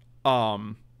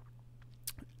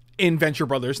in Venture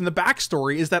Brothers, and the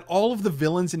backstory is that all of the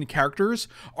villains and characters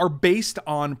are based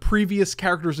on previous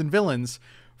characters and villains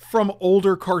from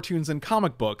older cartoons and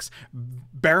comic books.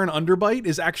 Baron Underbite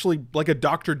is actually like a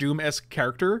Doctor Doom-esque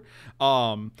character.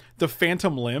 The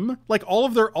Phantom Limb, like all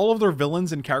of their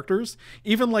villains and characters,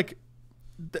 even like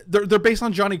they're based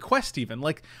on Johnny Quest. Even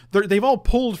like they've all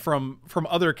pulled from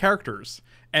other characters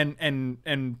and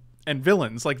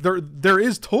villains. Like there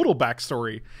is total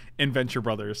backstory in Venture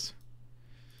Brothers.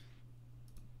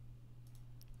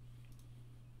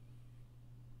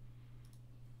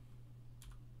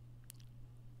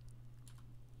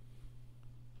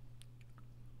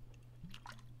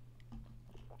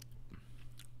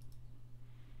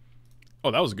 Oh,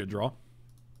 that was a good draw.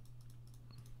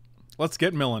 Let's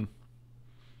get Millen.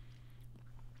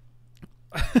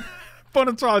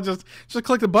 Bonatron, just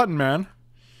click the button, man.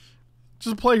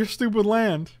 Just play your stupid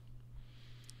land.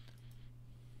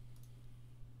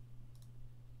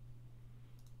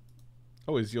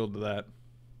 Always yield to that.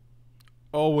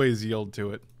 Always yield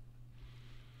to it.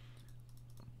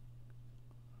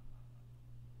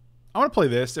 I want to play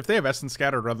this. If they have Essence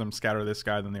Scatter, I'd rather them scatter this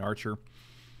guy than the Archer.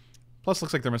 Plus,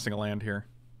 looks like they're missing a land here.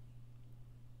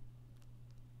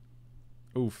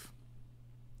 Oof.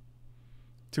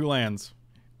 2 lands.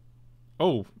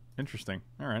 Oh, interesting.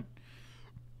 All right.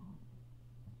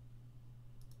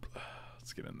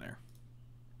 Let's get in there.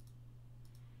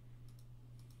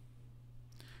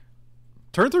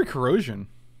 Turn 3 Corrosion.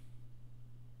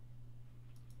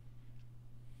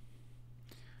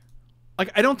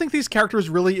 Like, I don't think these characters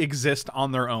really exist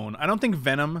on their own. I don't think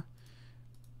Venom...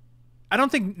 I don't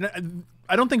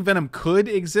think Venom could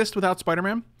exist without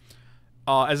Spider-Man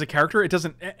as a character. It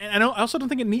doesn't, and I also don't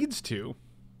think it needs to.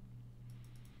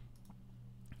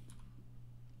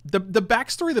 The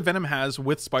backstory that Venom has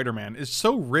with Spider-Man is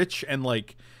so rich, and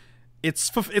like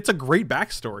it's a great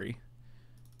backstory.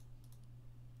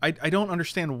 I don't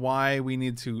understand why we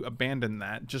need to abandon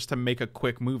that just to make a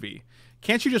quick movie.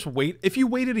 Can't you just wait? If you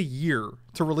waited a year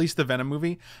to release the Venom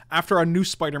movie after a new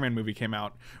Spider-Man movie came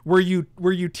out, where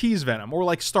you tease Venom, or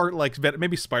like start like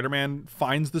maybe Spider-Man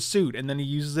finds the suit and then he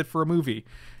uses it for a movie,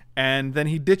 and then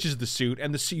he ditches the suit,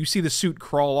 and you see the suit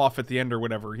crawl off at the end or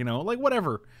whatever, you know, like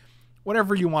whatever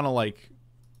you want to like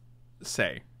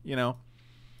say, you know,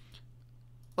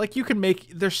 like you can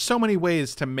make. There's so many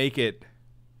ways to make it.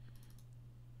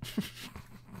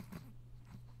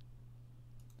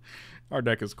 Our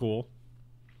deck is cool.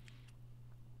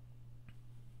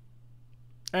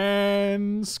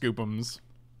 And Scoopums.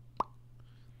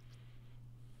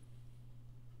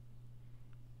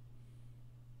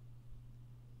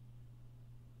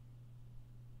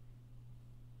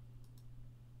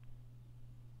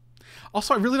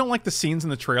 Also, I really don't like the scenes in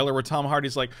the trailer where Tom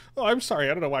Hardy's like, "Oh, I'm sorry,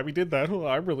 I don't know why we did that. Oh,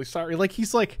 I'm really sorry." Like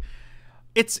he's like,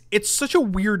 it's such a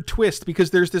weird twist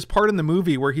because there's this part in the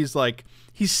movie where he's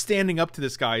standing up to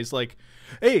this guy. He's like,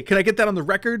 "Hey, can I get that on the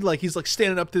record?" Like he's like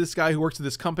standing up to this guy who works at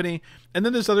this company. And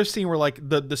then there's other scene where like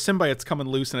the symbiote's coming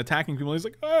loose and attacking people. And he's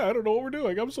like, "Oh, I don't know what we're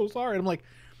doing. I'm so sorry." And I'm like,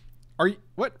 "Are you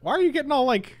what? Why are you getting all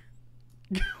like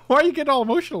why are you getting all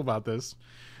emotional about this?"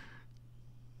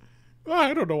 "Oh,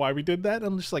 I don't know why we did that." And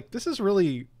I'm just like, this is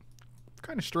really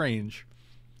kind of strange.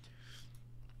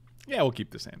 Yeah, we'll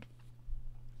keep this hand.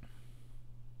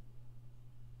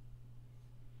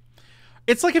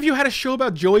 It's like if you had a show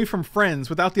about Joey from Friends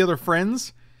without the other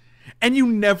friends, and you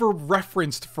never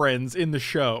referenced Friends in the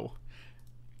show.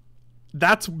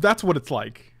 That's what it's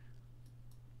like.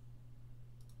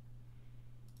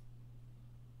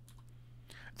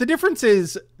 The difference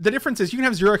is you can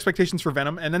have zero expectations for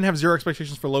Venom and then have zero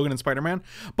expectations for Logan and Spider-Man,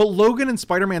 but Logan and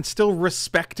Spider-Man still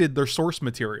respected their source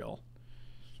material.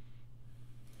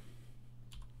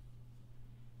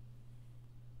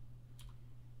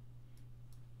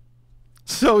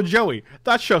 So, Joey,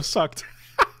 that show sucked.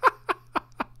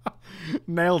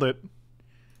 Nailed it.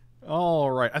 All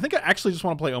right. I think I actually just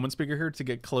want to play Omen Speaker here to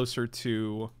get closer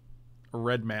to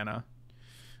red mana.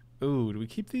 Ooh, do we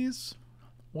keep these?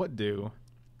 What do?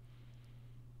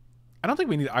 I don't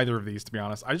think we need either of these, to be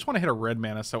honest. I just want to hit a red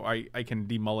mana so I can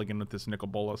demulligan with this Nicol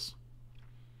Bolas.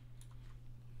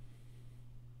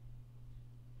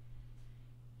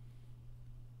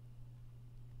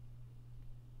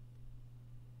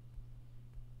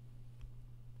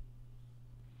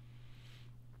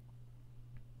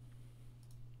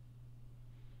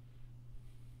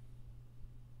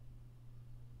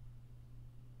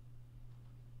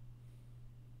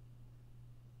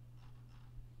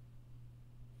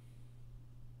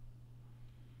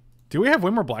 Do we have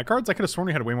way more black cards? I could have sworn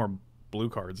we had way more blue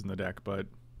cards in the deck, but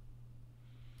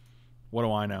what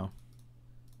do I know?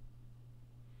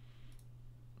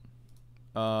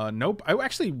 Nope. I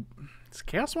actually, is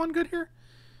Chaos Wand good here?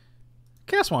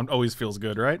 Chaos Wand always feels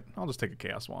good, right? I'll just take a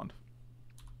Chaos Wand.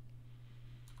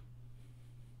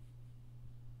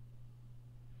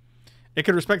 It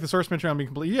could respect the source material and be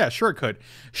complete. Yeah, sure it could.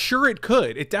 Sure it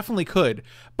could. It definitely could.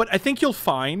 But I think you'll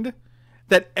find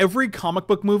that every comic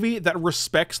book movie that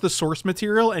respects the source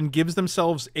material and gives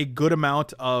themselves a good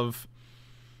amount of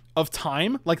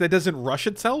time, like that doesn't rush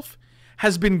itself,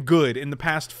 has been good in the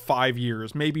past 5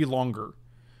 years, maybe longer.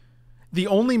 The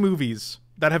only movies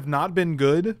that have not been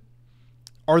good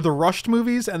are the rushed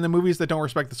movies and the movies that don't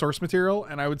respect the source material,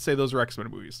 and I would say those are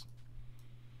X-Men movies.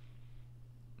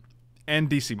 And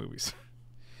DC movies.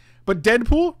 But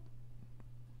Deadpool,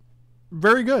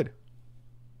 very good.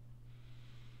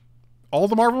 All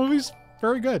the Marvel movies,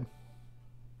 very good.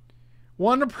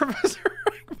 One Professor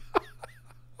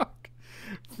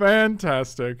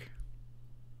fantastic.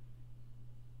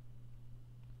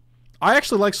 I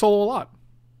actually like Solo a lot.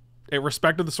 It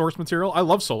respected the source material. I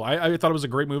love Solo. I thought it was a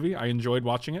great movie. I enjoyed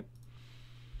watching it.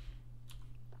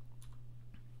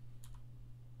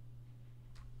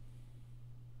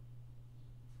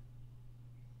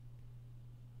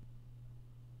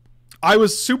 I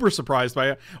was super surprised by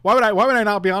it. Why would I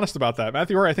not be honest about that?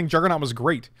 Matthew Roy, I think Juggernaut was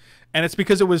great. And it's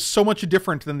because it was so much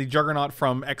different than the Juggernaut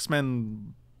from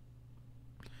X-Men,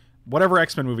 whatever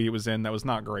X-Men movie it was in that was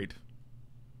not great.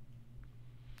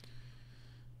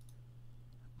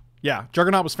 Yeah,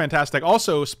 Juggernaut was fantastic.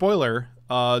 Also, spoiler,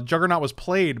 Juggernaut was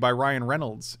played by Ryan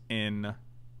Reynolds in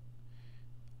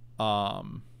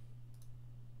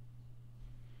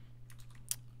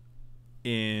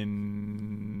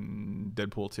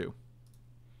Deadpool 2.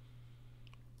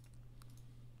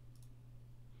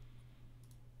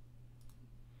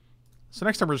 So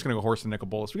next time we're just going to go Horse and Nicol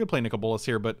Bolas. We could play Nicol Bolas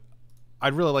here, but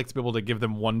I'd really like to be able to give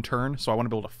them one turn, so I want to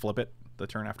be able to flip it the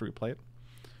turn after we play it.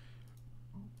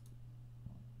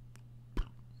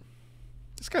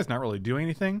 guy's not really doing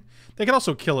anything. They could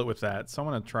also kill it with that, so I'm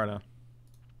going to try to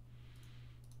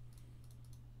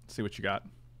see what you got.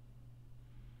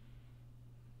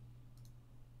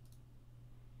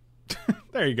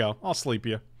 There you go. I'll sleep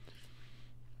you.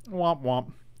 Womp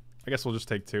womp. I guess we'll just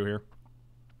take 2 here.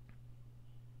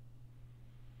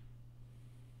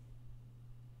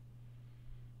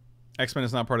 X-Men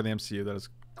is not part of the MCU. That is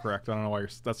correct. I don't know why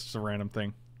that's just a random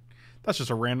thing. That's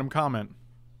just a random comment.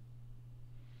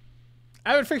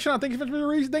 Avid Fiction, thank you for the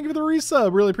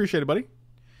resub. Really appreciate it, buddy.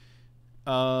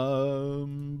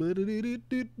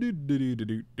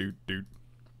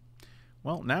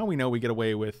 Well, now we know we get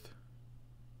away with,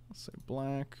 let's say,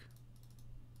 black.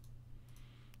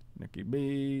 Nikki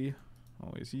B.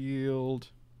 Always yield.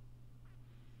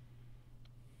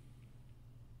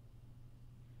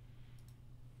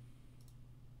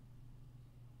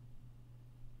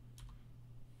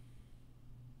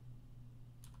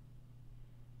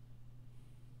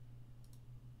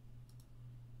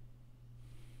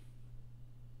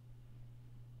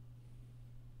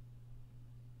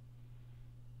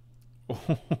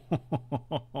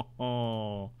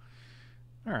 All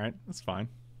right, that's fine.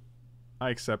 I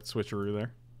accept switcheroo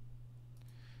there.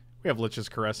 We have Lich's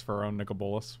Caress for our own Nicol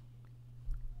Bolas.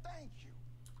 Thank you.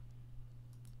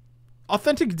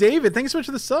 Authentic David, thanks so much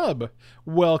for the sub.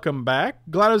 Welcome back.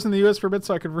 Glad I was in the U.S. for a bit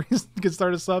so I could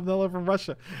start a sub. Hello from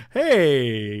Russia.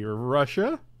 Hey,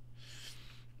 Russia.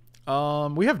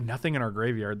 We have nothing in our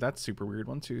graveyard. That's super weird.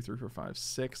 1, 2, 3, 4, 5,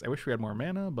 6. I wish we had more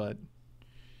mana, but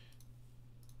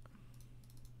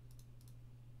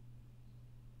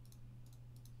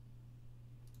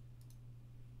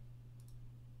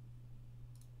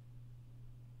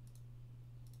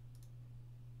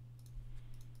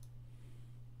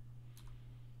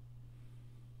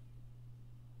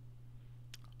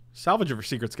Salvage of Your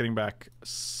Secret's getting back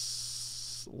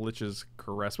Lich's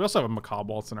Caress. We also have a Macabre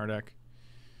Waltz in our deck.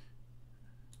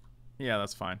 Yeah,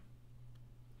 that's fine.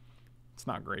 It's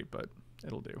not great, but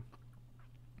it'll do.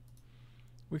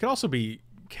 We could also be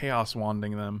Chaos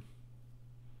Wanding them.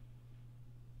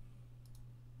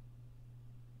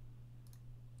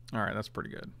 Alright, that's pretty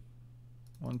good.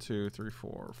 1, 2, 3,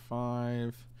 4,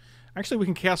 5. Actually, we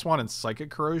can Chaos Wand and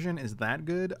Psychic Corrosion. Is that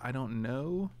good? I don't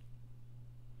know.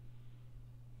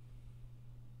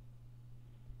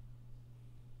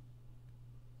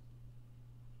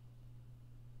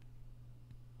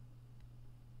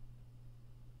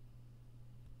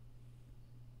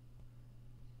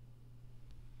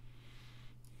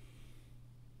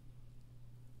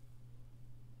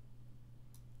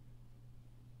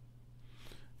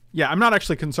 Yeah, I'm not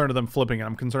actually concerned with them flipping it.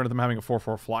 I'm concerned with them having a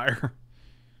 4/4 flyer.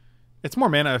 It's more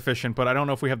mana efficient, but I don't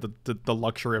know if we have the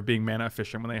luxury of being mana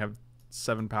efficient when they have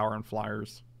 7 power and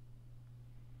flyers.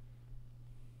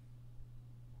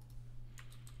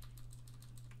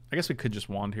 I guess we could just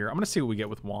Wand here. I'm going to see what we get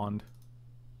with Wand.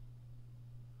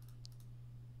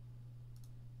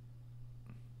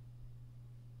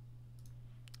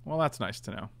 Well, that's nice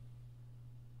to know.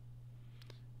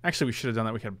 Actually, we should have done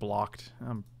that. We had blocked.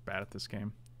 I'm bad at this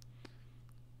game.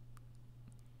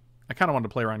 I kind of wanted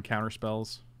to play around counter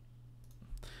spells.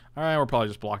 Alright, we're probably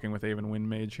just blocking with Aven Wind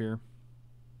Mage here.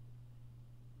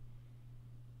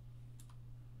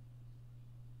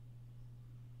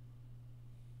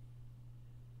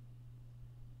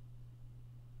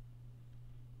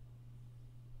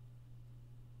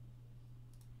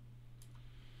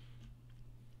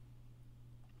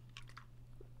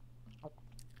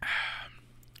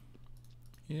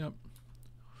 Yep.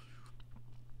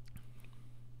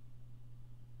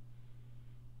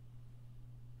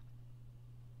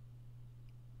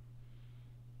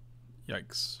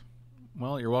 Yikes.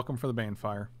 Well, you're welcome for the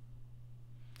Banefire.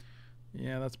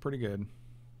 Yeah, that's pretty good.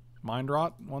 Mind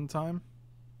Rot one time.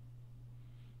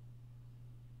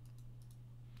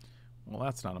 Well,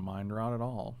 that's not a Mind Rot at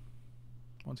all.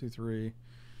 1, 2, 3.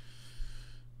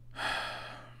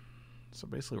 So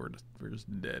basically we're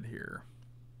just dead here.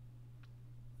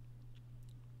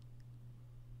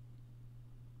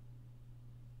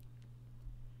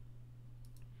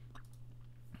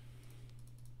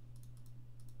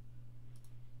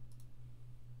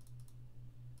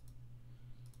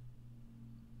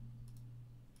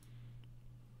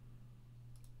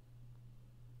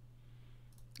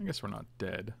 I guess we're not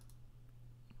dead.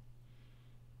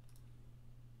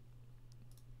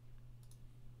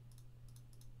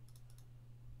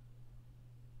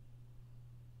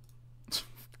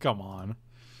 Come on.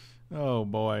 Oh,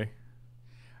 boy.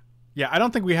 Yeah, I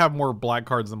don't think we have more black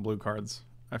cards than blue cards.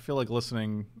 I feel like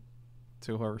listening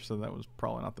to whoever said that was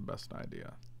probably not the best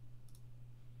idea.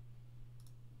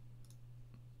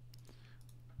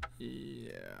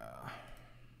 Yeah.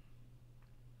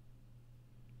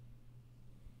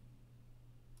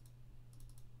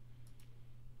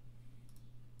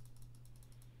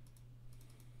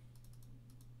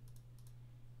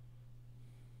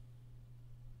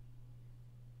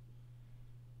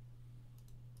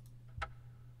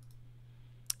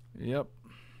 Yep.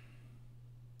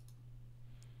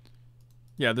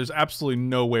 Yeah, there's absolutely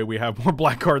no way we have more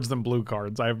black cards than blue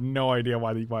cards. I have no idea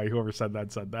why whoever said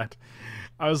that.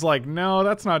 I was like, no,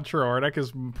 that's not true. Our deck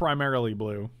is primarily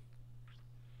blue.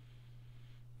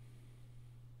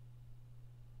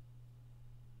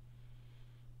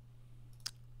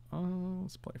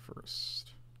 Let's play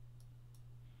first.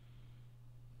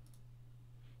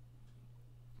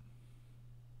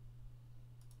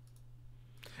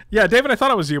 Yeah, David, I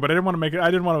thought it was you, but I didn't want to make it. I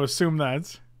didn't want to assume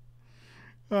that.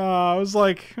 I was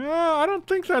like, I don't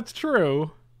think that's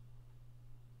true.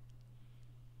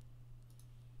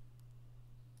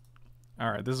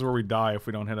 All right, this is where we die if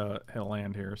we don't hit a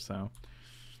land here. So.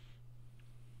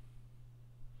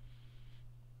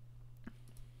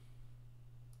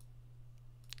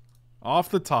 Off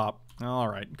the top. All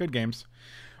right, good games.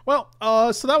 Well,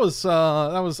 so that was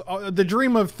the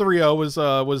dream of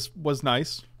 3-0 was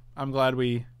nice. I'm glad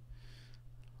we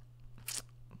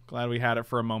had it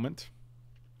for a moment.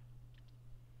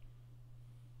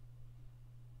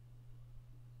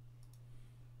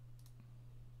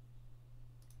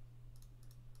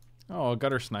 Oh, a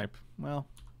gutter snipe. Well,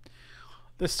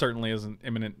 this certainly isn't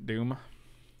imminent doom.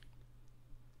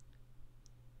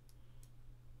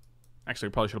 Actually,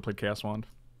 we probably should have played Chaos Wand.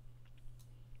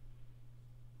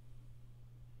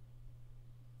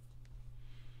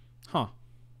 Huh.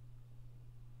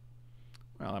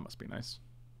 Well, that must be nice.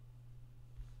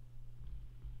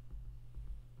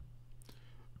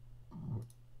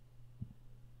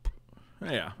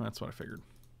 Yeah, that's what I figured.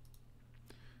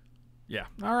 Yeah.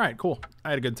 All right, cool. I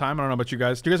had a good time. I don't know about you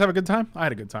guys. Do you guys have a good time? I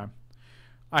had a good time.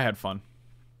 I had fun.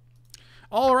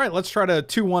 All right, let's try to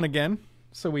 2-1 again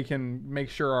so we can make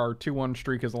sure our 2-1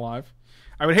 streak is alive.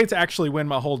 I would hate to actually win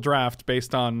my whole draft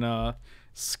based on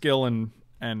skill and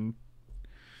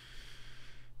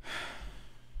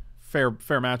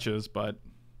fair matches, but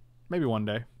maybe one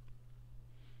day.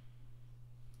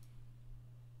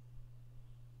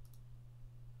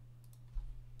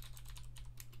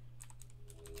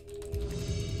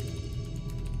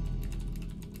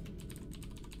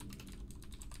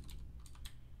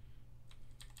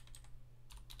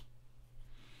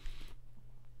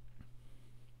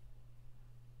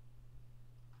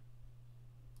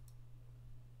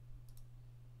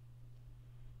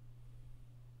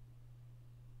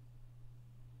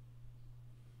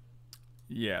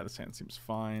 Yeah, this hand seems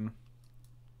fine.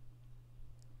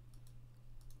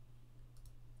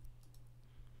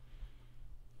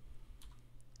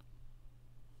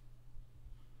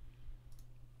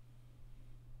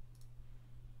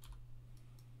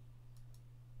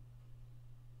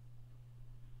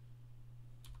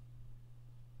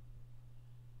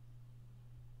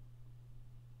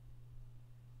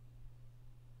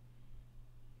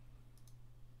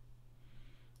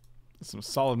 Some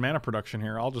solid mana production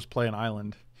here. I'll just play an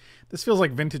island. This feels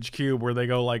like Vintage Cube where they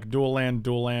go like dual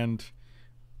land,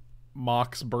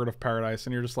 Mox, Bird of Paradise,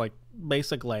 and you're just like,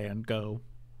 basic land, go.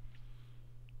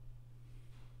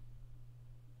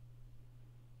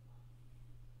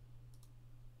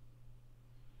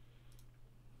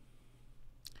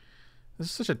 This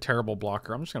is such a terrible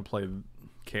blocker. I'm just going to play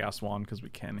Chaos Wand because we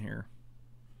can here.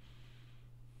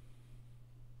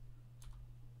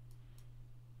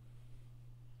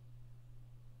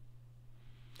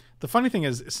 The funny thing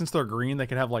is, since they're green, they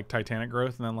could have like Titanic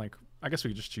Growth, and then like, I guess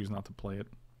we could just choose not to play it.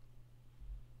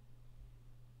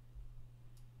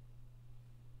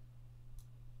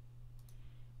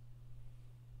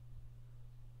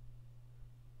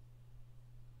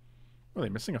 Are they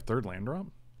missing a third land drop?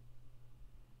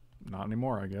 Not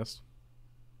anymore, I guess.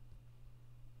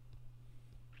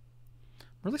 I'm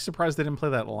really surprised they didn't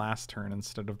play that last turn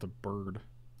instead of the bird.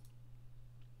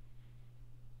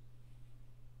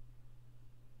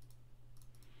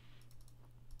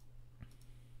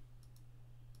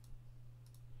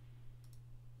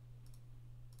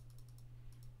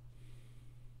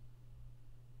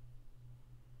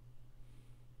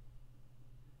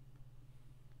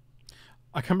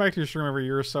 I come back to your stream every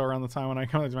year or so around the time when I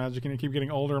come to Magic and you keep getting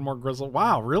older and more grizzled.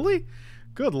 Wow, really?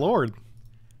 Good lord.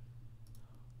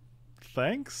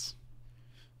 Thanks.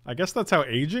 I guess that's how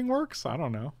aging works? I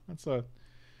don't know. That's a...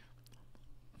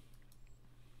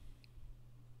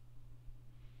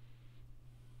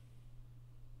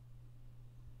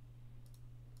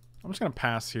 I'm just going to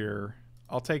pass here.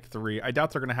 I'll take 3. I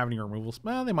doubt they're going to have any removals.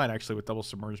 Well, they might actually with double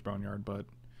Submerged Boneyard, but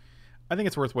I think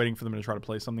it's worth waiting for them to try to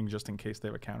play something just in case they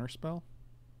have a counter spell.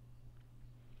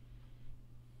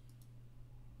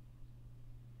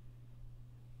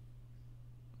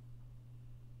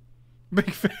 Big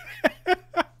fan.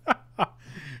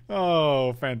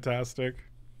 Oh, fantastic.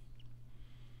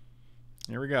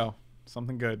 Here we go.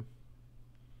 Something good.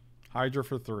 Hydra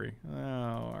for 3. Oh,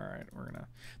 alright. We're gonna...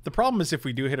 The problem is if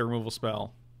we do hit a removal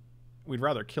spell, we'd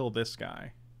rather kill this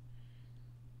guy.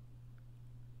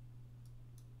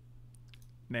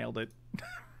 Nailed it.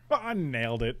 I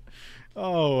nailed it.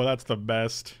 Oh, that's the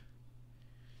best.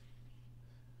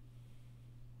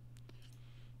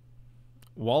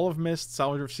 Wall of Mist,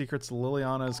 Salvage of Secrets,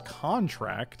 Liliana's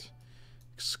Contract,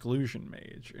 Exclusion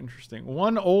Mage. Interesting.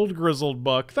 One old grizzled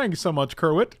buck. Thank you so much,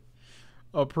 Kerwit.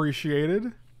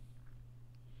 Appreciated.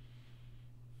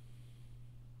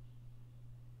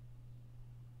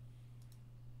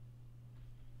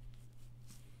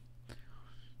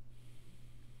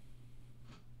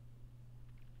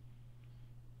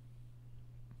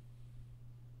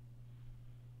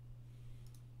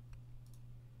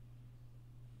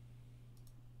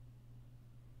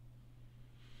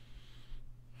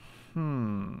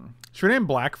 Should we name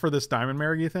Black for this Diamond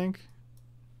Mare, you think?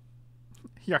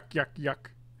 Yuck, yuck,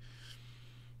 yuck.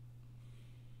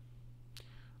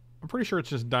 I'm pretty sure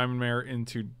it's just Diamond Mare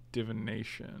into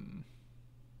Divination.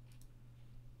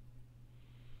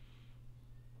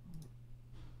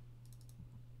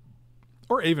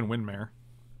 Or even Windmare.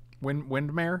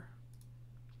 Windmare?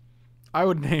 I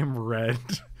would name Red.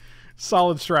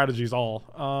 Solid strategies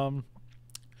all.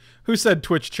 Who said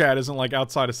Twitch chat isn't like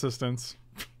outside assistance?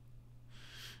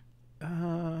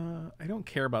 I don't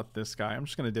care about this guy. I'm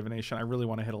just going to Divination. I really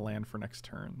want to hit a land for next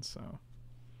turn, so...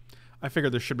 I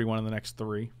figured there should be one in the next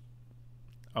 3.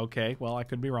 Okay, well, I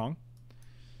could be wrong.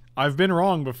 I've been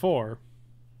wrong before.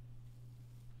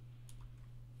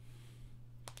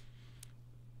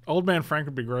 Old Man Frank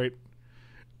would be great.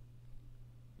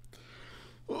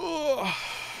 Ugh.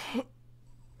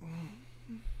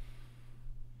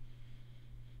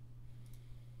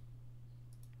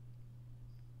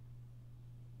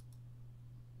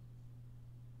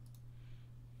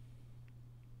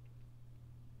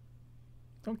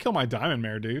 Don't kill my Diamond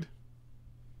Mare, dude.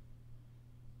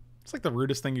 It's like the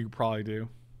rudest thing you could probably do.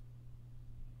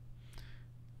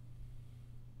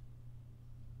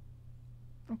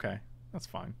 Okay, that's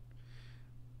fine.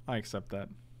 I accept that.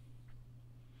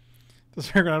 Does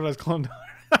Fairground have clone?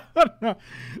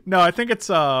 No, I think it's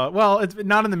well, it's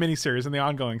not in the miniseries, in the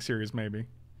ongoing series maybe.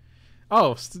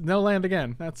 Oh, no land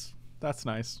again. That's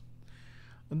nice.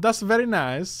 That's very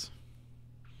nice.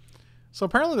 So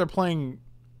apparently they're playing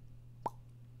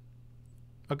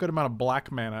a good amount of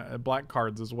black mana, black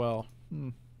cards as well.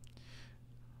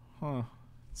 Huh.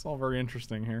 It's all very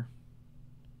interesting here.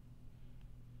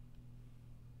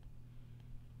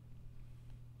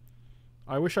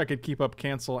 I wish I could keep up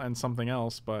cancel and something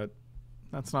else, but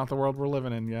that's not the world we're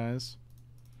living in, guys.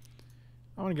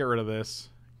 I want to get rid of this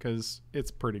because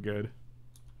it's pretty good.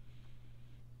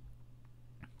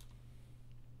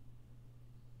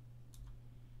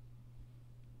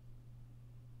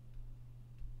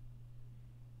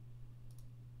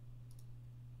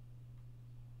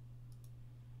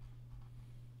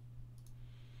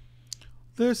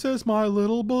 This is my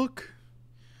little book.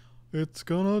 It's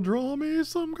gonna draw me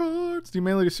some cards. Do you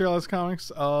mainly do serialized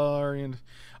comics?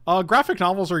 Graphic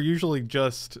novels are usually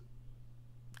just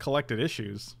collected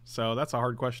issues, so that's a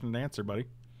hard question to answer, buddy.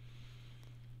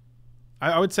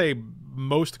 I would say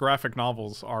most graphic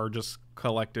novels are just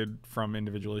collected from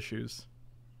individual issues.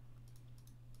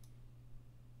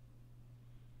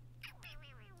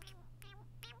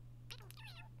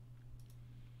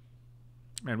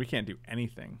 Man, we can't do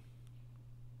anything.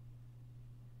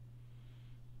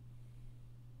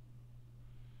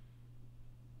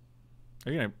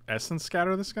 Are you going to Essence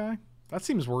Scatter this guy? That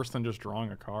seems worse than just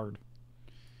drawing a card.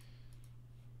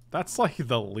 That's like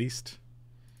the least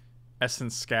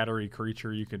Essence Scattery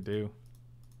creature you could do.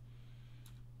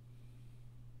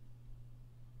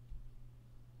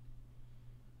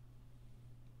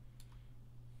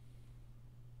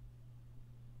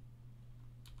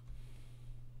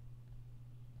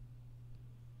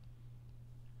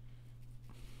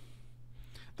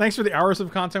 Thanks for the hours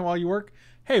of content while you work.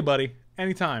 Hey, buddy.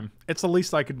 Anytime. It's the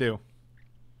least I could do.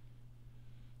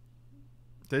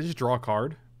 Did I just draw a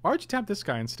card? Why would you tap this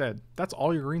guy instead? That's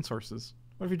all your green sources.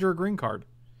 What if you drew a green card?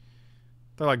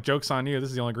 They're like, joke's on you. This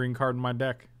is the only green card in my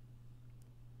deck.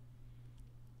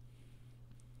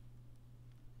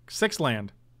 6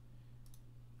 land.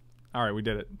 Alright, we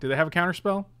did it. Do they have a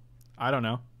counterspell? I don't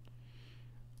know.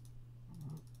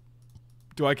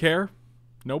 Do I care?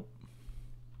 Nope.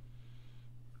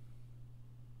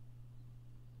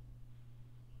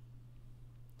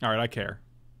 Alright, I care.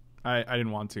 I didn't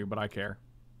want to, but I care.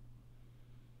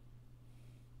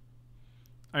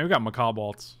 I mean, we got Macaw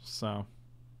Bolts, so.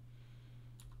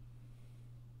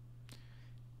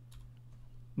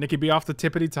 Nikki, be off the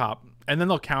tippity top. And then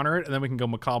they'll counter it, and then we can go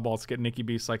Macaw Bolts, get Nikki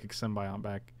B Psychic Symbiont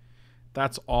back.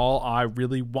 That's all I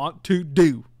really want to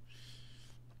do.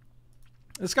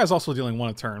 This guy's also dealing 1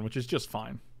 a turn, which is just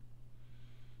fine.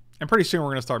 And pretty soon we're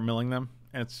going to start milling them,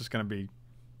 and it's just going to be...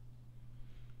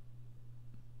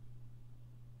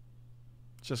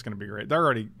 It's just going to be great. They're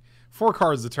already... 4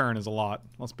 cards a turn is a lot,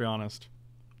 let's be honest.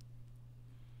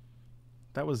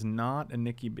 That was not a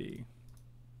Nikki B.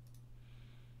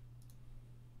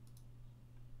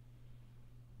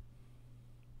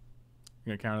 You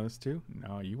gonna counter this too?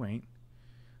 No, you ain't.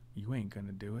 You ain't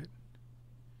gonna do it.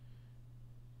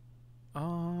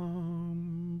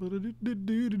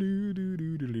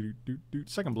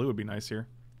 Second blue would be nice here.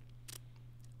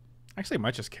 Actually, I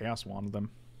might just Chaos Wand them.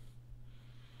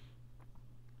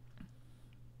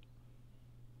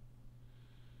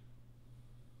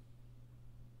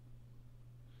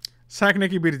 Sack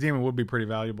Nikki beat a demon would be pretty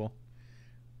valuable.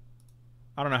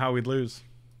 I don't know how we'd lose.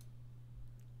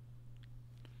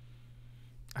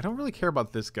 I don't really care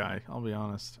about this guy, I'll be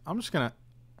honest. I'm just gonna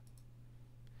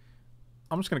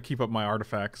keep up my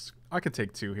artifacts. I could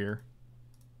take 2 here.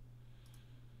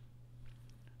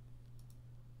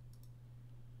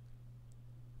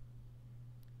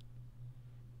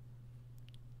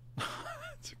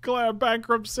 Declare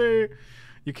bankruptcy.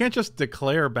 You can't just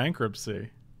declare bankruptcy.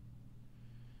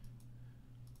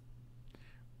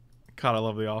 God, I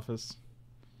love The Office.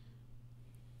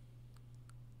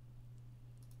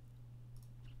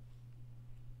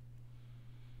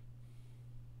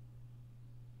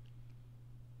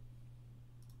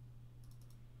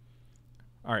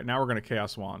 Alright, now we're going to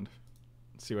Chaos Wand.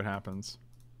 Let's see what happens.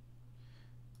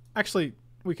 Actually,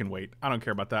 we can wait. I don't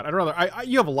care about that. I'd rather...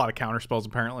 you have a lot of counter spells,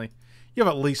 apparently. You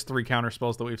have at least 3 counter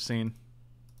spells that we've seen.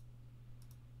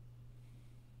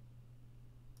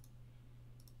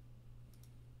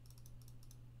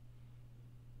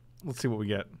 Let's see what we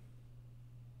get.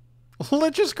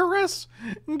 Lich's Caress!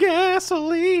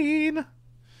 Gasoline!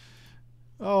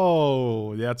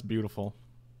 Oh, that's beautiful.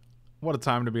 What a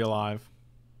time to be alive.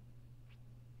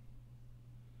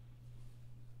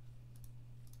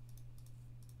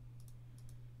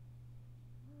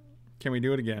 Can we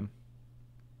do it again?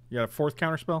 You got a 4th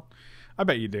counterspell? I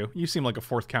bet you do. You seem like a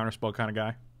 4th counterspell kind of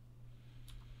guy.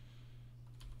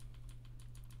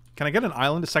 Can I get an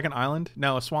island? A second island?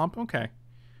 No, a swamp? Okay.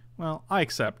 Well, I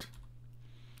accept.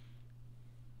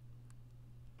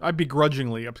 I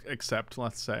begrudgingly accept,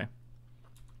 let's say.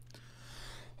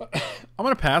 I'm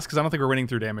going to pass because I don't think we're winning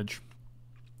through damage.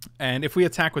 And if we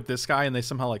attack with this guy and they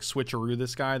somehow like switcheroo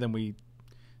this guy, then we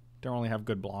don't really have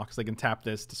good blocks. They can tap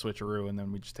this to switcheroo and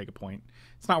then we just take a point.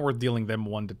 It's not worth dealing them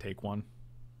 1 to take 1.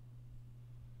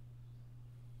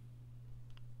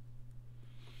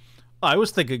 I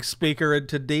was thinking speaker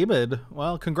to David.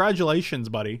 Well, congratulations,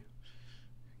 buddy.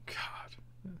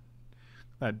 God.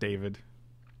 That David.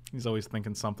 He's always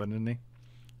thinking something, isn't he?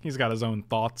 He's got his own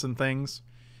thoughts and things.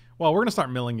 Well, we're going to start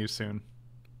milling you soon.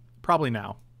 Probably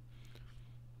now.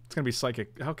 It's going to be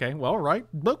psychic. Okay, well, right.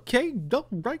 Okay,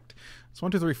 right. It's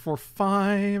 1, 2, 3, 4,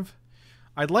 5.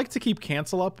 I'd like to keep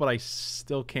cancel up, but I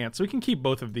still can't. So we can keep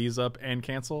both of these up and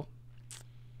cancel.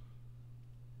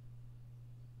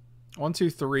 1, 2,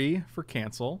 3 for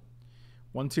cancel.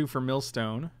 1, 2 for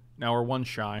millstone. Now we're 1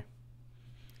 shy.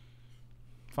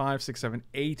 5, 6, 7,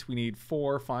 8. We need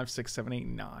 4, 5, 6, 7, 8,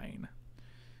 9.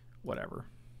 Whatever.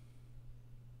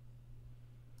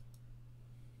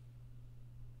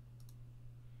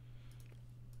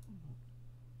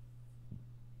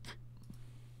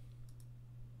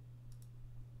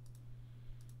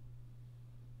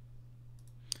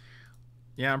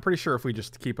 Yeah, I'm pretty sure if we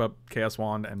just keep up Chaos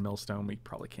Wand and Millstone, we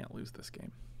probably can't lose this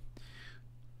game.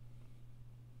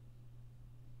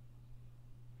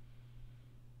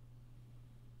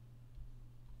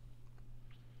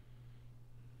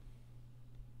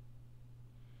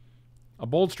 A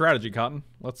bold strategy, Cotton.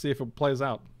 Let's see if it plays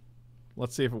out.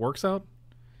 Let's see if it works out.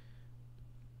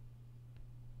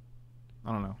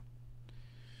 I don't know.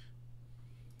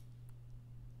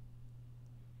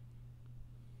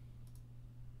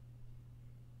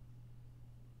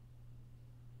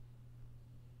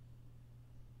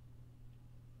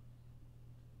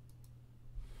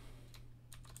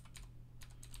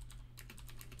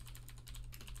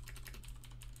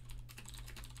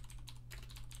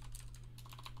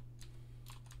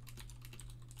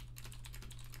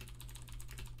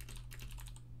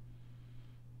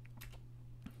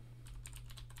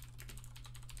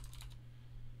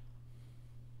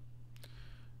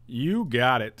 You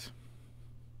got it.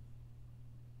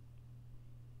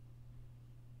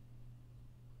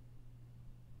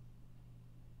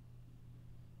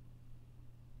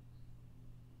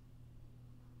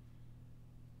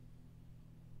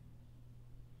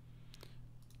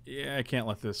 Yeah, I can't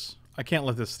let this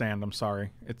stand. I'm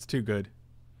sorry. It's too good.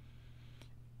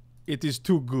 It is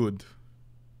too good.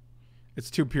 It's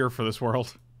too pure for this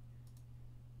world.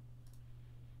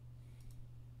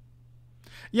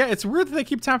 Yeah, it's weird that they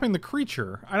keep tapping the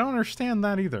creature. I don't understand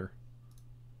that either.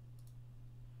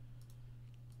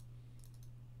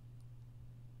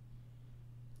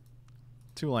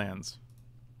 Two lands.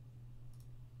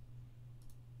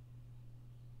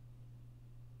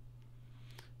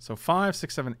 So 5,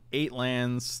 6, 7, 8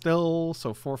 lands still.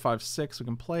 So 4, 5, 6. We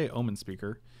can play Omen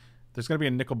Speaker. There's going to be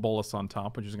a Nicol Bolas on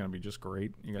top, which is going to be just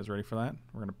great. You guys ready for that?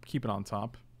 We're going to keep it on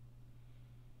top.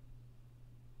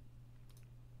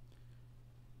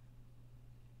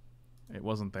 It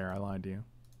wasn't there. I lied to you.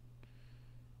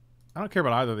 I don't care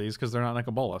about either of these because they're not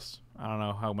Nicol Bolas. I don't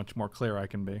know how much more clear I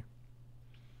can be.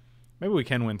 Maybe we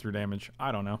can win through damage.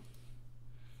 I don't know.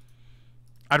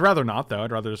 I'd rather not, though.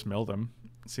 I'd rather just mill them.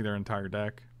 See their entire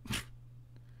deck.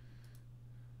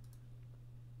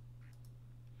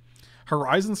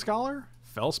 Horizon Scholar?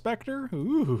 Fel Spectre?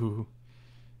 Ooh.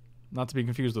 Not to be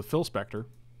confused with Phil Spector.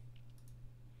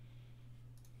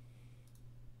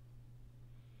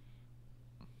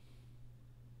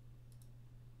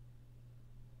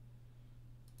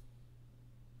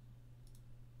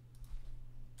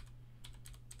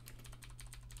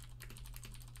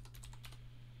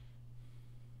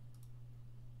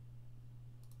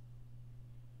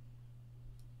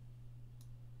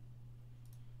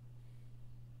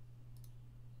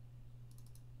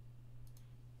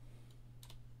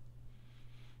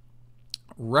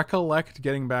 Recollect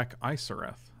getting back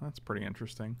Isoreth. That's pretty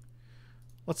interesting.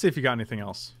 Let's see if you got anything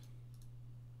else.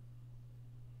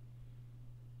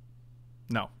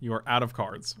 No, you are out of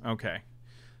cards. Okay.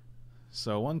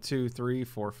 So 1, 2, 3,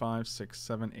 4, 5, 6,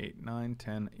 7, 8, 9,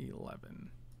 10,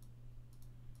 11.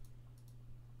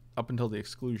 Up until the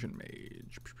Exclusion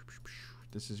Mage.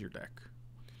 This is your deck.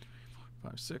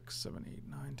 5, 6, 7, 8,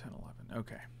 9, 10, 11.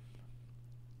 Okay.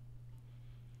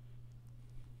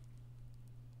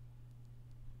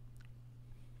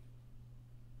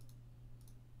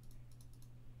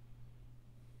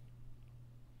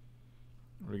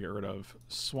 We get rid of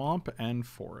Swamp and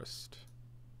Forest.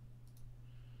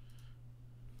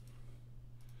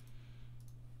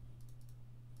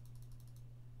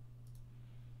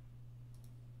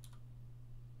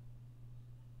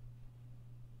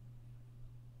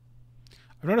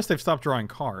 I've noticed they've stopped drawing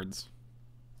cards.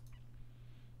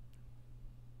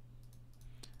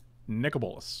 Nicol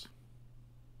Bolas.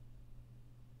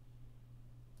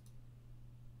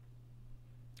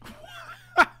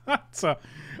 So,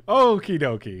 okie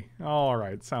dokie. All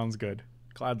right, sounds good.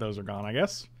 Glad those are gone, I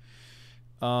guess.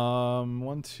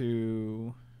 1,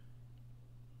 2,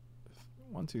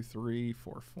 3,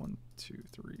 4. 1, 2,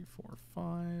 3, 4,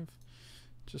 5.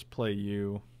 Just play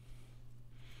you.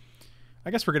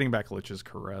 I guess we're getting back Lich's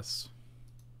Caress.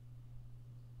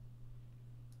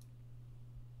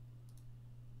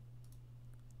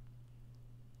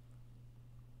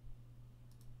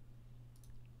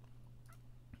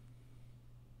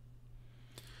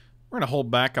 We're going to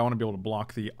hold back. I want to be able to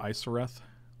block the Isoreth.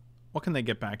 What can they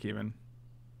get back even?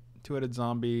 Two-headed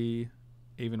zombie,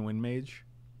 Aven Wind Mage.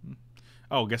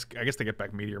 Oh, I guess they get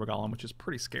back Meteor Golem, which is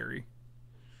pretty scary.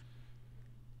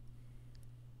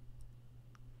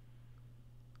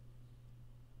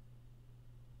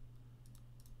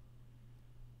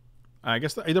 I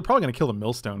guess they're probably going to kill the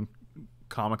Millstone,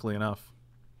 comically enough.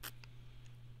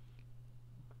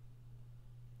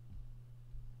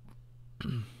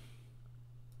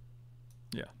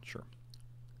 Yeah, sure.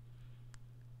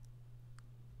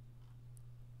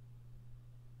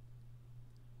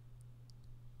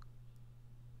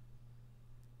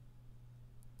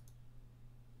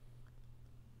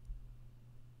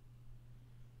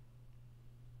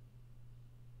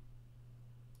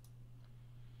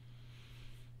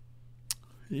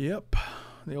 Yep.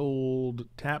 The old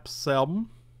Taps album.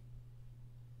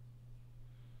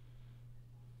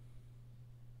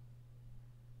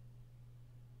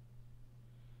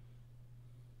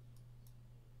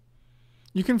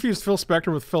 You confused Phil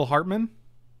Spector with Phil Hartman?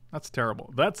 That's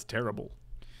terrible. That's terrible.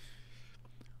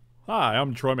 Hi,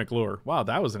 I'm Troy McClure. Wow,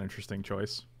 that was an interesting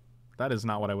choice. That is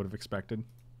not what I would have expected.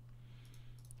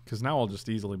 Because now I'll just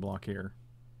easily block here.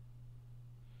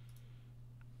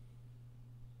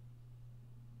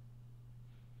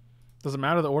 Does it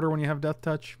matter the order when you have Death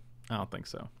Touch? I don't think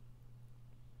so.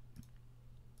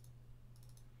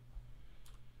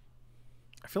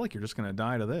 I feel like you're just going to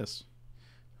die to this.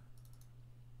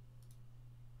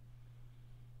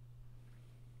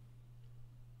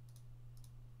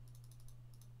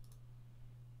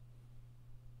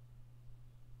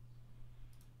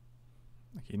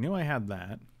 Like, you knew I had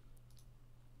that.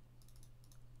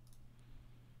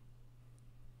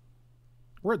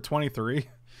 We're at 23.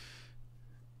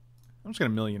 I'm just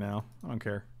going to mill you now. I don't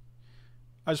care.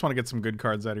 I just want to get some good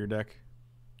cards out of your deck.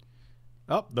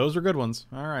 Oh, those are good ones.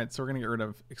 All right, so we're going to get rid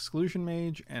of Exclusion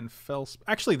Mage and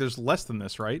Actually, there's less than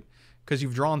this, right? Because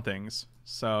you've drawn things.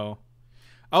 So,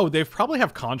 oh, they probably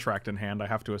have Contract in hand, I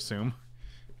have to assume.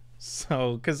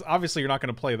 So, because obviously you're not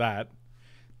going to play that.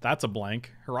 That's a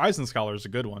blank. Horizon Scholar is a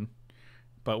good one.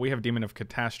 But we have Demon of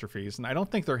Catastrophes, and I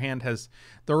don't think their hand has...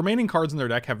 The remaining cards in their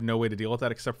deck have no way to deal with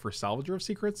that except for Salvager of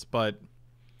Secrets, but...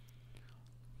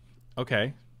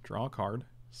 Okay, draw a card.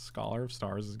 Scholar of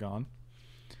Stars is gone.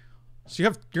 So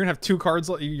you're gonna have 2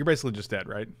 cards. You're basically just dead,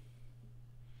 right?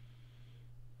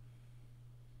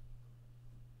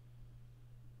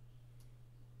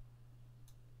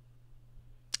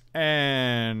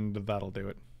 And that'll do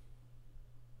it.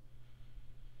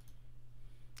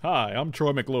 Hi, I'm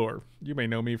Troy McClure. You may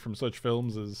know me from such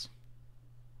films as...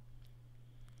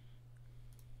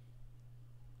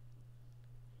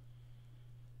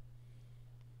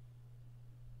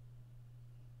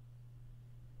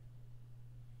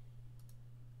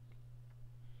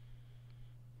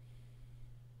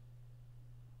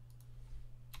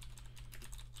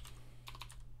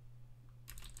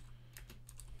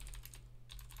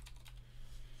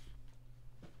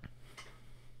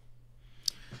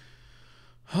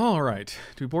 All right.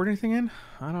 Do we board anything in?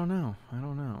 I don't know.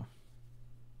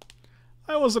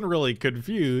 I wasn't really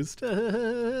confused. I'm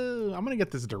going to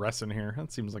get this Duress in here.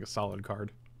 That seems like a solid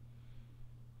card.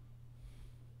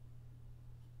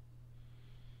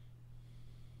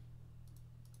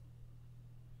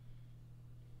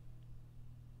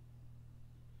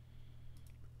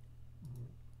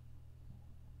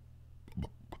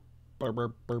 Burp,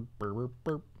 burp, burp, burp,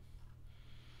 burp.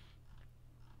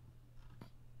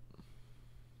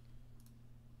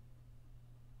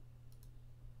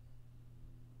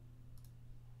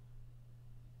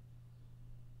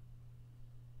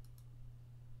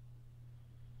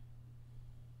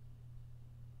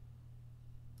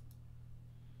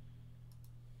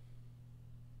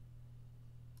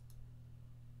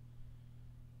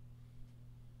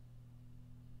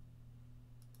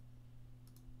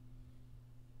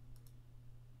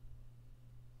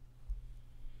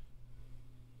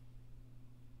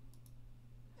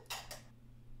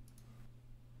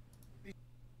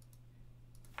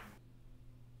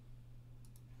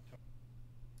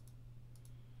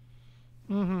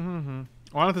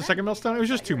 Wanted the second Millstone? It was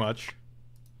just too much.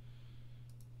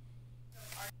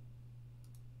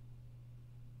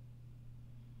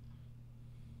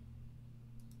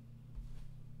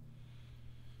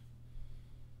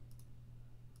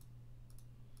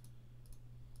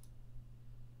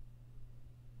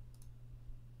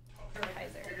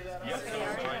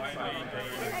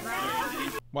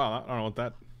 Wow, I don't know what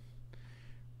that...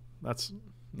 That's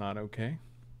not okay.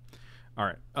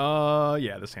 Alright.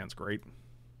 Yeah, this hand's great.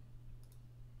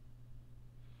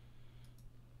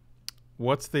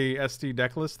 What's the SD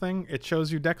deck list thing? It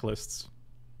shows you deck lists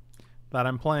that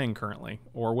I'm playing currently,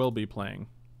 or will be playing.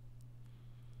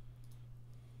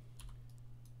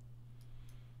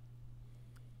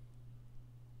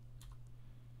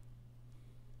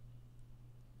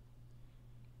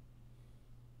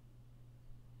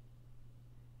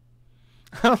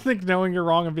 I don't think knowing you're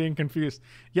wrong and being confused.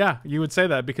 Yeah, you would say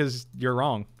that because you're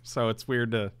wrong. So it's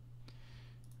weird to...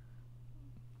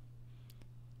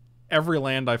 Every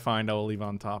land I find, I will leave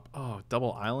on top. Oh,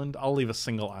 double island? I'll leave a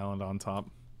single island on top.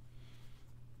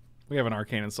 We have an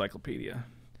Arcane Encyclopedia.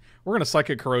 We're going to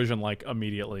Psychic Corrosion, like,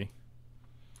 immediately.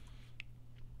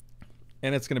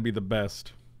 And it's going to be the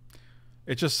best.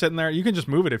 It's just sitting there. You can just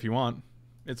move it if you want.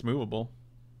 It's movable.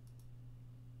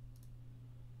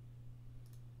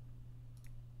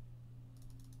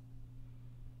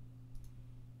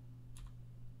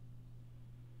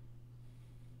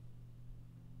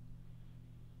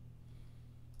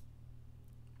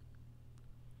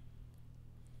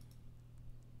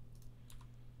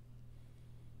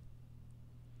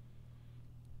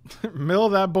 Mill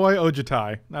that boy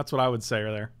Ojutai. That's what I would say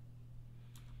there.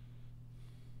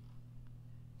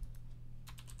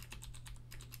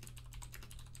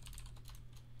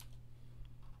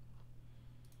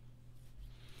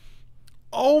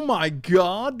 Oh my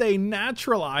god, they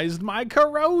naturalized my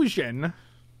corrosion.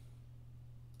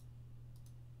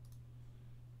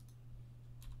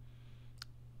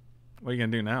 What are you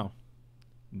going to do now?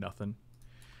 Nothing.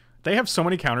 They have so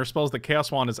many counter spells that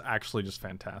Chaos Wand is actually just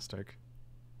fantastic.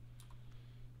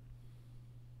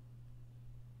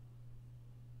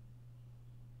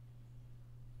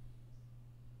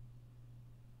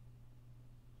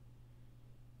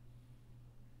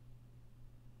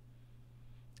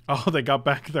 Oh, they got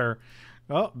back their...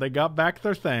 Oh, they got back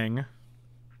their thing.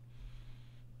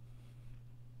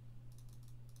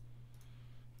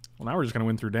 Well, now we're just going to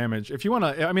win through damage. If you want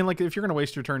to, I mean, like, if you're going to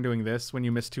waste your turn doing this when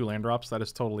you miss 2 land drops, that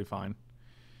is totally fine.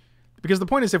 Because the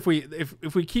point is, if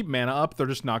we keep mana up, they're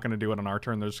just not going to do it on our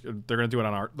turn. They're going to do it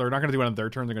on our. They're not going to do it on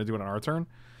their turn. They're going to do it on our turn,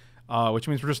 which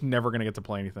means we're just never going to get to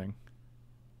play anything.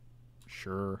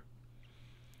 Sure.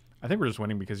 I think we're just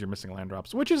winning because you're missing land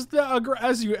drops, which is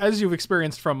as you've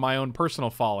experienced from my own personal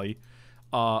folly,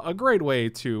 a great way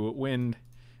to win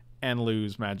and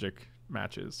lose Magic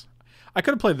matches. I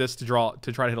could have played this to try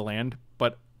to hit a land,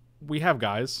 but we have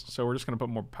guys, so we're just going to put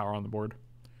more power on the board.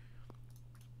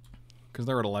 Because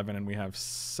they're at 11 and we have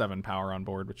 7 power on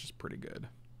board, which is pretty good.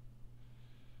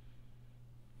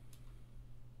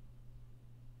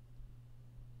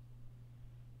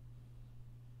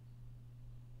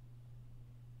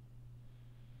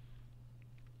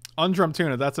 Undrum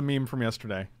Tuna, that's a meme from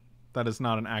yesterday. That is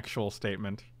not an actual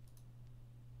statement.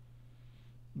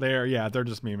 They're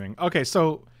just memeing. Okay,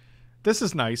 so this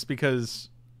is nice because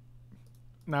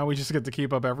now we just get to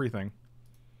keep up everything.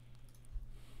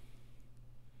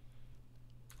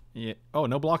 Yeah. Oh,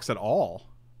 no blocks at all.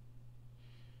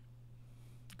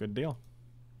 Good deal.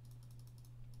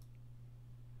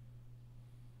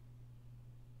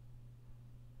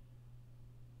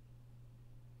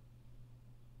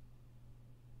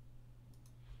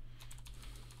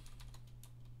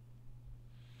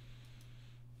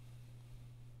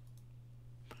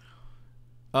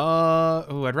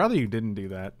 Oh, I'd rather you didn't do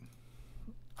that.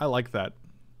 I like that.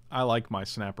 I like my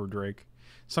Snapper Drake.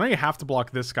 So now you have to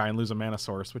block this guy and lose a mana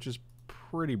source, which is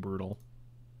pretty brutal.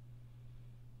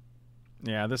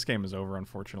 Yeah, this game is over,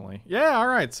 unfortunately. Yeah, all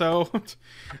right. So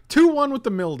 2-1 with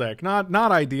the mill deck. Not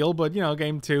ideal, but you know,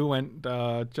 game 2 went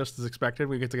just as expected.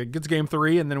 We get to game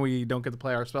 3, and then we don't get to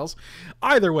play our spells.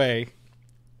 Either way,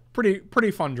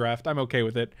 pretty fun draft. I'm okay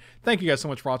with it. Thank you guys so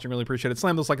much for watching. Really appreciate it.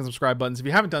 Slam those like and subscribe buttons. If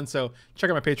you haven't done so, check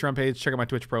out my Patreon page. Check out my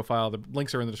Twitch profile. The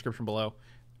links are in the description below,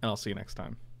 and I'll see you next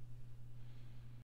time.